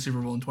Brady is in the Super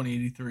Bowl in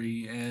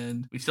 2083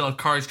 and we still have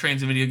cars,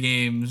 trains, and video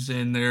games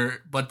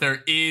but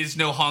there is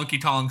no honky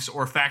tonks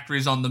or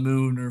factories on the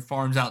moon or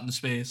farms out in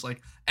space?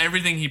 Like,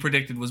 everything he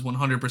predicted was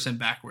 100%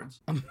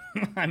 backwards.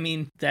 I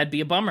mean, that'd be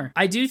a bummer.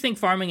 I do think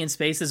farming in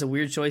space is a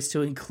weird choice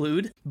to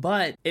include,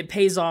 but it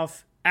pays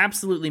off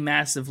absolutely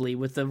massively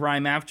with the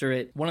rhyme after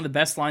it. One of the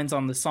best lines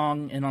on the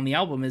song and on the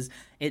album is,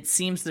 "It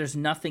seems there's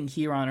nothing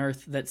here on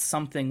earth that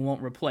something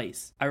won't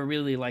replace." I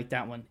really like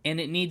that one. And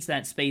it needs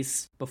that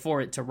space before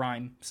it to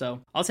rhyme.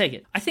 So I'll take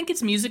it. I think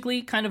it's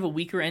musically kind of a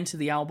weaker end to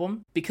the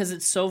album because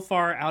it's so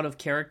far out of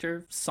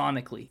character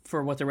sonically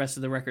for what the rest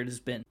of the record has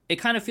been. It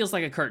kind of feels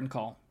like a curtain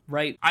call.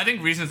 Right? I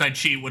think Reasons I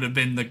Cheat would have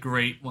been the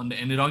great one to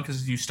end it on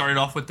because you started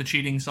off with the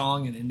cheating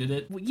song and ended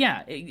it.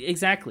 Yeah,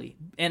 exactly.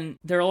 And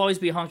there'll always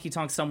be a honky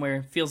tonk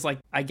somewhere. Feels like,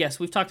 I guess,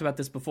 we've talked about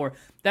this before.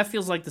 That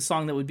feels like the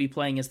song that would be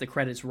playing as the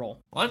credits roll.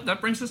 Well,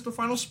 that brings us to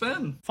Final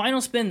Spin.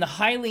 Final Spin, the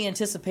highly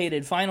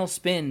anticipated final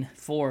spin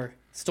for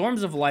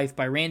Storms of Life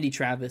by Randy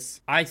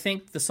Travis. I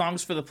think the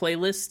songs for the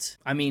playlist,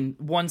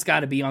 one's got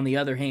to be On the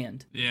Other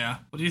Hand. Yeah.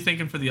 What are you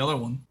thinking for the other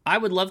one? I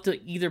would love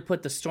to either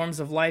put the Storms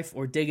of Life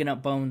or Digging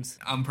Up Bones.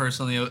 I'm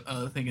personally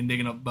thinking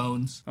Digging Up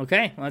Bones.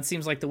 Okay, well, that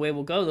seems like the way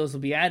we'll go. Those will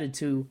be added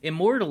to,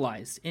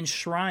 immortalized,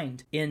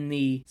 enshrined in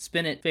the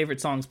Spin It Favorite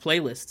Songs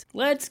playlist.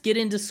 Let's get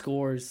into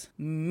scores.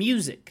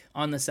 Music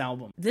on this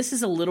album. This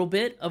is a little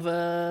bit of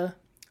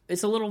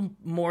it's a little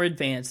more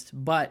advanced,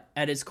 but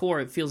at its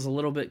core, it feels a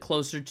little bit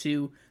closer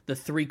to the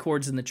Three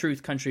Chords and the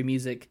Truth country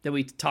music that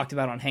we talked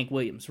about on Hank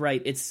Williams,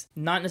 right? It's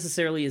not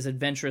necessarily as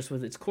adventurous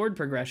with its chord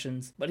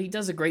progressions, but he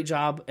does a great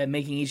job at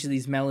making each of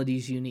these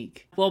melodies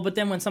unique. Well, but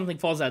then when something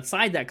falls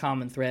outside that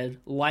common thread,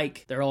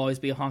 like There'll Always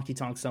Be a Honky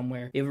Tonk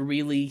Somewhere, it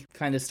really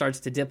kind of starts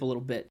to dip a little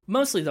bit.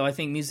 Mostly, though, I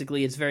think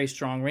musically it's very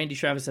strong. Randy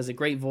Travis has a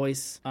great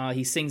voice.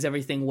 He sings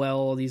everything well.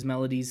 All these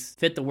melodies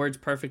fit the words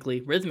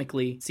perfectly.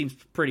 Rhythmically, seems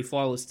pretty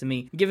flawless to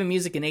me. Give him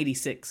music an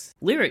 86.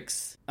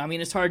 Lyrics,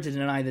 it's hard to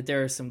deny that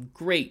there are some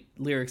great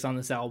lyrics on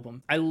this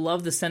album. I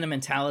love the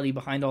sentimentality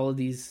behind all of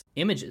these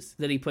images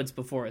that he puts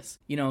before us.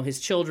 His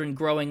children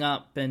growing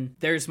up, and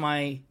there's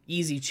my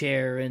easy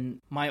chair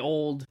and my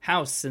old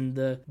house and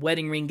the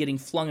wedding ring getting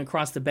flung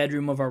across the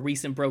bedroom of our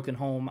recent broken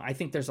home. I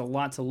think there's a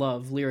lot to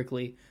love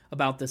lyrically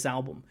about this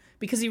album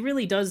because he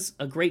really does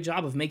a great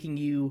job of making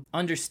you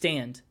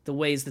understand the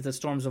ways that the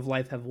storms of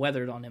life have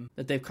weathered on him,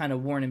 that they've kind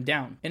of worn him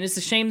down. And it's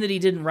a shame that he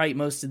didn't write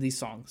most of these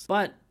songs.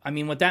 But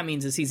what that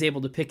means is he's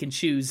able to pick and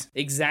choose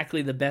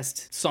exactly the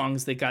best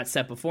songs that got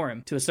set before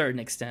him to a certain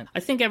extent.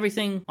 I think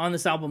everything on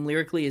this album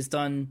lyrically is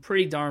done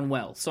pretty darn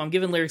well. So I'm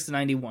giving lyrics a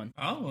 91.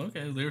 Oh,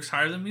 okay. Lyrics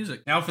higher than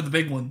music. Now for the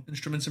big one,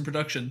 instruments and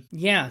production.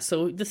 Yeah,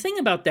 so the thing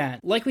about that,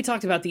 like we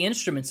talked about, the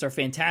instruments are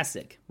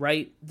fantastic,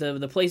 right?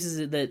 The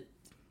places that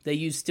they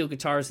use steel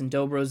guitars and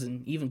dobros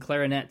and even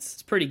clarinets.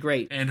 It's pretty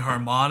great. And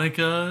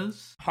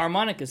harmonicas.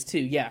 Harmonicas too,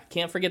 yeah.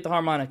 Can't forget the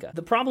harmonica.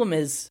 The problem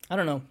is, I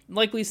don't know,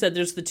 like we said,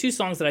 there's the two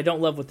songs that I don't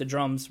love with the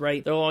drums,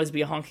 right? There'll Always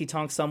Be a Honky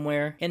Tonk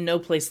Somewhere and No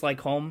Place Like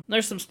Home.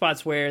 There's some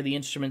spots where the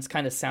instruments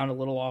kind of sound a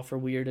little off or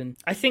weird, and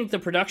I think the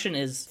production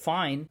is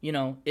fine.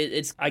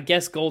 It's, I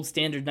guess, gold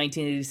standard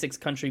 1986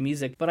 country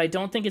music, but I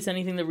don't think it's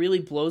anything that really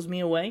blows me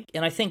away.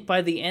 And I think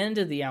by the end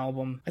of the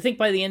album,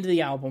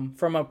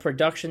 from a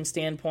production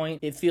standpoint,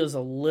 it feels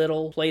a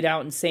little played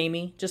out and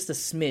samey, just a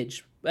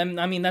smidge.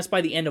 That's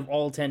by the end of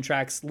all 10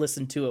 tracks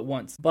listened to at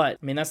once. But,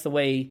 that's the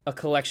way a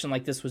collection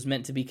like this was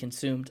meant to be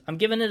consumed. I'm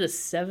giving it a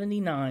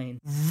 79.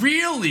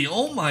 Really?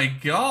 Oh my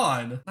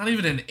god. Not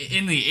even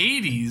in the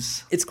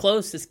 80s. It's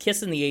close. It's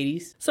Kiss in the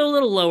 80s. So a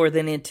little lower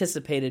than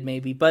anticipated,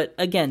 maybe. But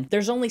again,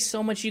 there's only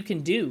so much you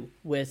can do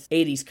with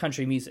 80s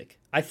country music.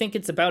 I think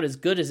it's about as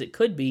good as it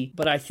could be,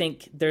 but I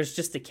think there's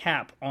just a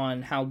cap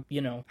on how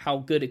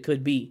good it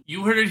could be.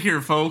 You heard it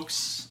here,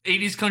 folks.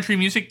 80s country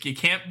music, you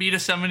can't beat a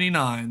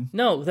 79.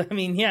 No, I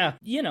mean, yeah,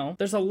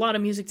 there's a lot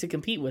of music to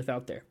compete with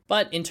out there.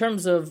 But in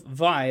terms of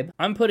vibe,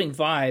 I'm putting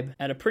vibe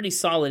at a pretty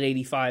solid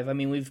 85. I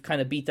mean, we've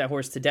kind of beat that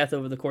horse to death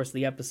over the course of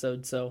the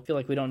episode, so I feel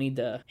like we don't need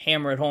to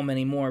hammer it home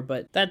anymore,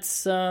 but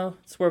that's where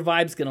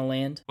vibe's gonna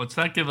land. What's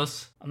that give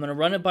us? I'm going to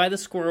run it by the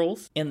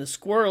squirrels, and the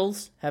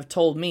squirrels have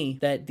told me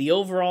that the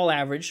overall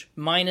average,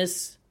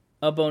 minus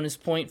a bonus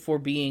point for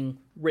being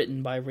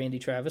written by Randy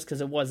Travis,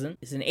 because it wasn't,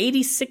 is an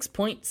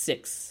 86.6.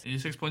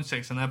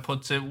 86.6, and that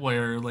puts it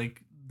where,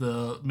 like,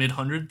 the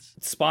mid-hundreds?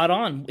 Spot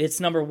on. It's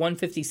number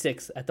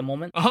 156 at the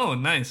moment. Oh,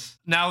 nice.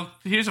 Now,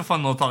 here's a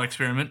fun little thought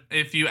experiment.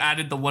 If you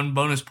added the one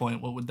bonus point,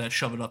 what would that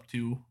shove it up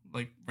to,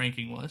 like,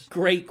 ranking was?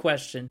 Great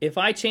question. If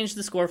I changed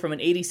the score from an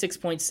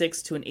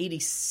 86.6 to an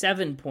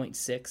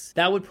 87.6,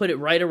 that would put it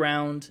right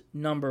around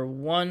number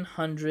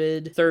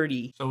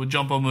 130. So it would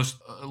jump almost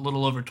a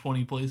little over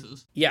 20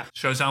 places. Yeah.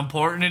 Shows how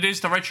important it is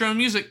to write your own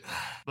music.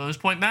 Bonus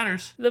point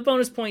matters. The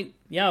bonus point,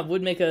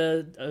 would make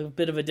a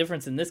bit of a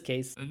difference in this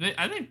case.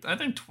 I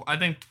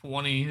think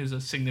 20 is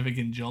a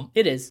significant jump.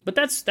 It is, but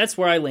that's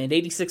where I land,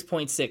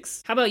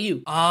 86.6. How about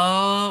you?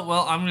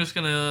 Well, I'm just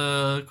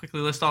gonna quickly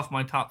list off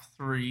my top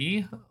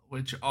 3,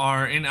 which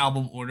are in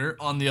album order.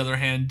 On the other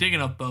hand,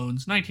 Digging Up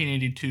Bones,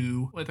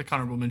 1982, with a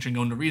honorable mention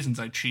going to Reasons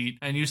I Cheat,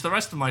 and use the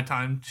rest of my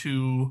time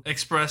to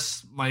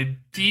express my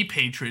deep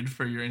hatred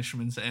for your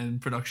instruments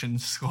and production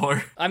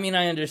score. I mean,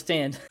 I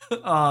understand.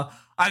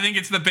 I think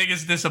it's the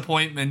biggest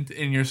disappointment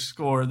in your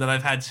score that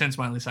I've had since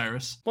Miley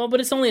Cyrus. Well,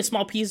 but it's only a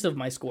small piece of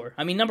my score.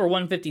 I mean, number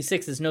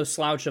 156 is no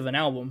slouch of an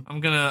album.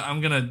 I'm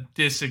gonna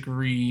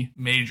disagree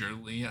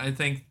majorly. I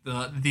think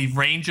the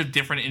range of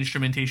different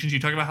instrumentations, you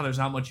talk about how there's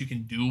not much you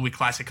can do with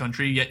classic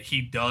country, yet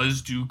he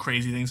does do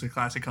crazy things with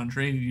classic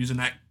country, using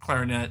that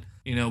clarinet,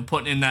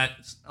 putting in that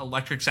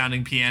electric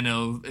sounding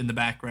piano in the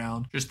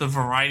background, just the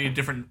variety of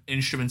different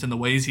instruments and the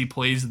ways he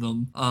plays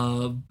them.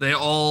 They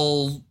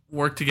all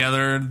work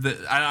together.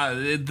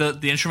 The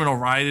instrumental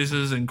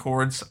rises and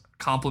chords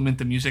complement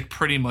the music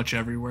pretty much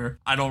everywhere.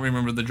 I don't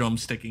remember the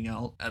drums sticking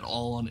out at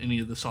all on any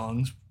of the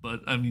songs,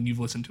 but I mean, you've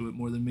listened to it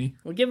more than me.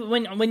 Well,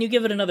 when you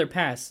give it another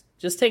pass,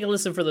 just take a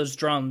listen for those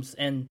drums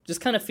and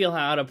just kind of feel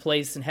how out of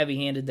place and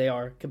heavy-handed they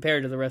are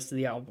compared to the rest of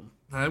the album.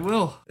 I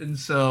will. And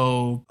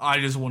so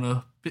I just want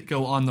to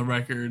go on the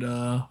record.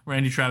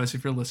 Randy Travis,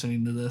 if you're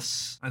listening to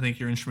this, I think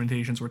your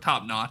instrumentations were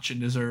top notch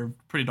and deserve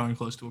pretty darn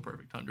close to a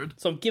perfect 100.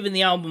 So I'm giving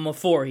the album a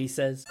 4, he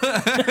says.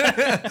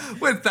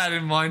 With that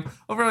in mind.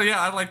 Overall,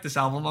 yeah, I like this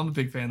album. I'm a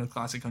big fan of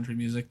classic country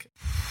music.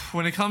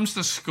 When it comes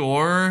to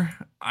score,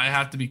 I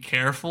have to be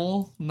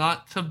careful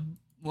not to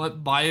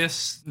let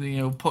bias,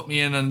 put me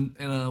in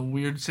a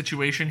weird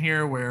situation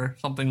here where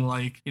something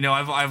like,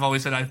 I've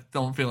always said I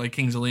don't feel like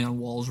Kings of Leon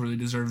Walls really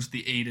deserves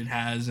the 8 it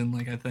has, and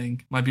like I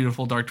think My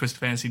Beautiful Dark Twisted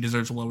Fantasy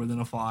deserves lower than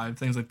a 5,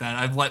 things like that.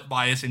 I've let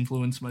bias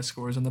influence my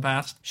scores in the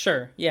past.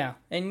 Sure, yeah.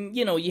 And,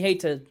 you hate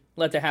to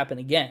let that happen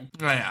again.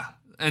 Oh, yeah.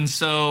 And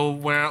so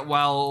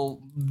while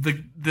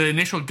the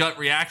initial gut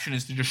reaction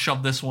is to just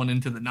shove this one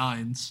into the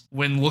 9s,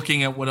 when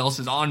looking at what else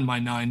is on my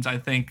 9s, I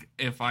think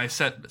if I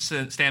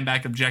stand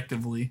back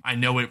objectively, I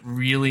know it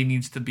really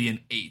needs to be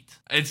an 8.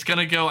 It's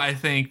gonna go, I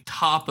think,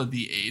 top of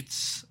the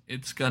 8s.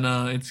 It's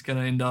gonna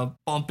end up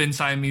bumping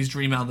Siamese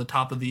Dream out of the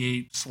top of the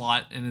 8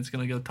 slot, and it's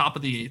gonna go top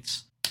of the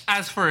 8s.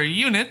 As for a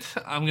unit,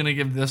 I'm gonna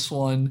give this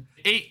one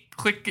 8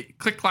 click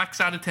clacks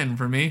out of 10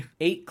 for me.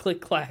 8 click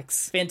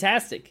clacks.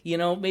 Fantastic.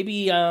 Maybe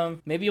you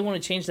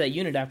want to change that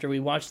unit after we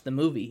watch the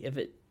movie. If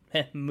it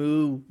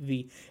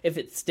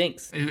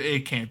stinks.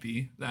 It can't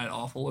be that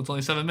awful. It's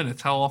only 7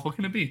 minutes. How awful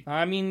can it be?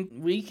 I mean,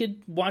 we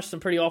could watch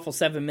some pretty awful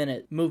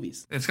 7-minute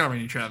movies. It's got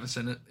Randy Travis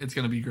in it. It's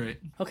gonna be great.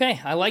 Okay,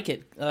 I like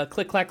it.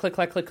 Click clack, click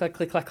clack, click clack,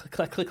 click clack, click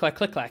clack, click clack,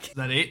 click clack. Is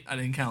that 8? I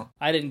didn't count.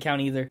 I didn't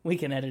count either. We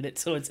can edit it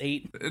so it's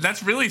 8.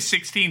 That's really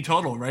 16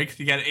 total, right? Because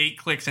you got 8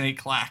 clicks and 8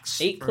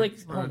 clacks. 8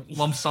 clicks. For a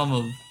lump sum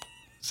of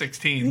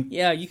 16.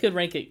 Yeah, you could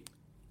rank it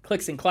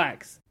clicks and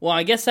clacks. Well,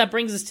 I guess that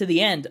brings us to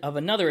the end of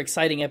another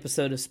exciting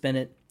episode of Spin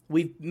It.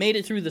 We've made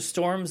it through the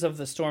storms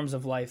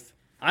of life.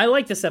 I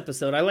like this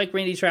episode. I like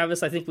Randy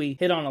Travis. I think we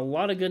hit on a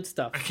lot of good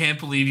stuff. I can't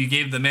believe you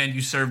gave the man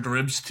you served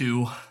ribs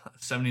to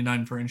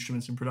 79 for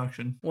instruments and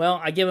production.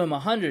 Well, I give him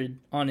 100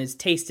 on his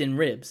taste in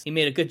ribs. He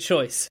made a good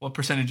choice. What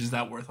percentage is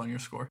that worth on your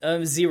score?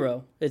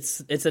 0.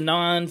 It's a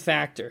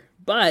non-factor.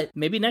 But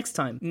maybe next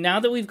time.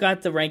 Now that we've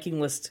got the ranking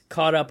list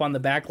caught up on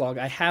the backlog,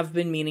 I have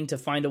been meaning to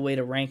find a way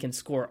to rank and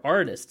score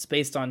artists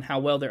based on how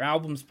well their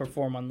albums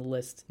perform on the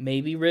list.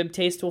 Maybe rib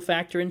taste will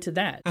factor into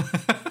that.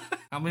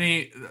 How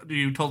many do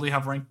you totally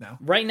have ranked now?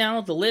 Right now,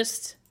 the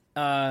list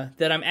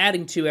that I'm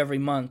adding to every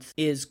month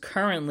is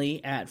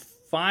currently at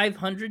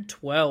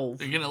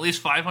 512. You're getting at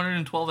least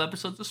 512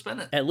 episodes to Spin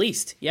It. At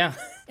least, yeah.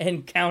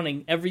 And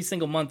counting. Every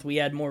single month we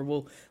add more.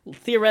 We'll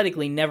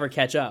theoretically never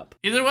catch up.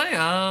 Either way,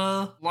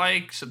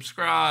 like,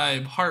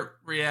 subscribe, heart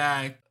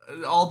react,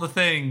 all the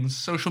things,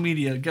 social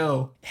media,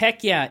 go.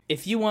 Heck yeah.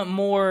 If you want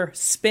more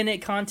Spin It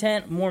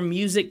content, more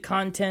music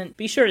content,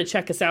 be sure to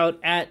check us out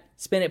at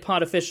Spin It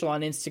Pod Official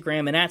on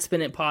Instagram and at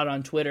Spin It Pod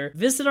on Twitter.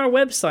 Visit our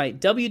website,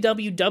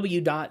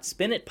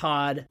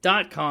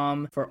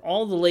 www.spinitpod.com, for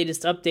all the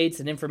latest updates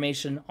and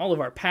information, all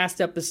of our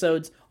past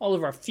episodes, all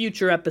of our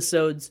future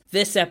episodes,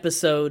 this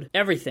episode,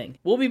 everything.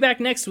 We'll be back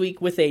next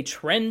week with a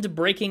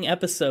trend-breaking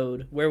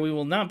episode where we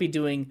will not be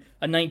doing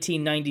a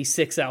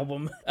 1996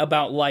 album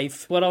about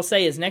life. What I'll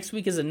say is next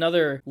week is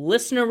another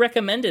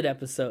listener-recommended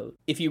episode.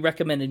 If you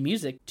recommended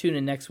music, tune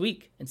in next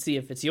week and see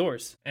if it's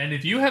yours. And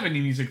if you have any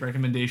music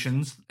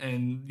recommendations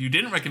and you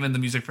didn't recommend the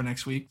music for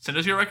next week, send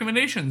us your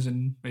recommendations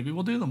and maybe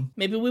we'll do them.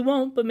 Maybe we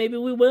won't, but maybe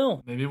we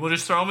will. Maybe we'll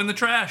just throw them in the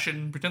trash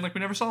and pretend like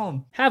we never saw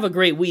them. Have a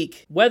great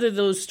week. Weather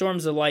those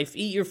storms of life,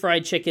 eat your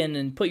fried chicken,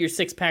 and put your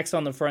six-packs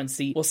on the front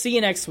seat. We'll see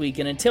you next week,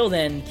 and until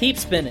then, keep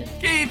spinning.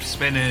 Keep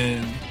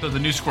spinning. So the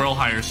new squirrel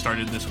hires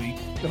started this week.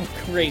 Oh,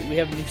 great. We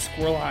have new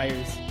squirrel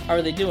hires. How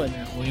are they doing?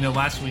 Yeah, well,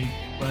 last week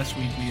we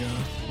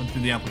went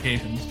through the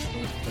applications for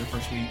their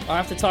first week. I'll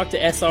have to talk to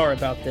SR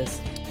about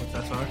this. What's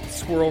SR?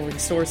 Squirrel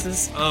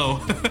Resources. Oh.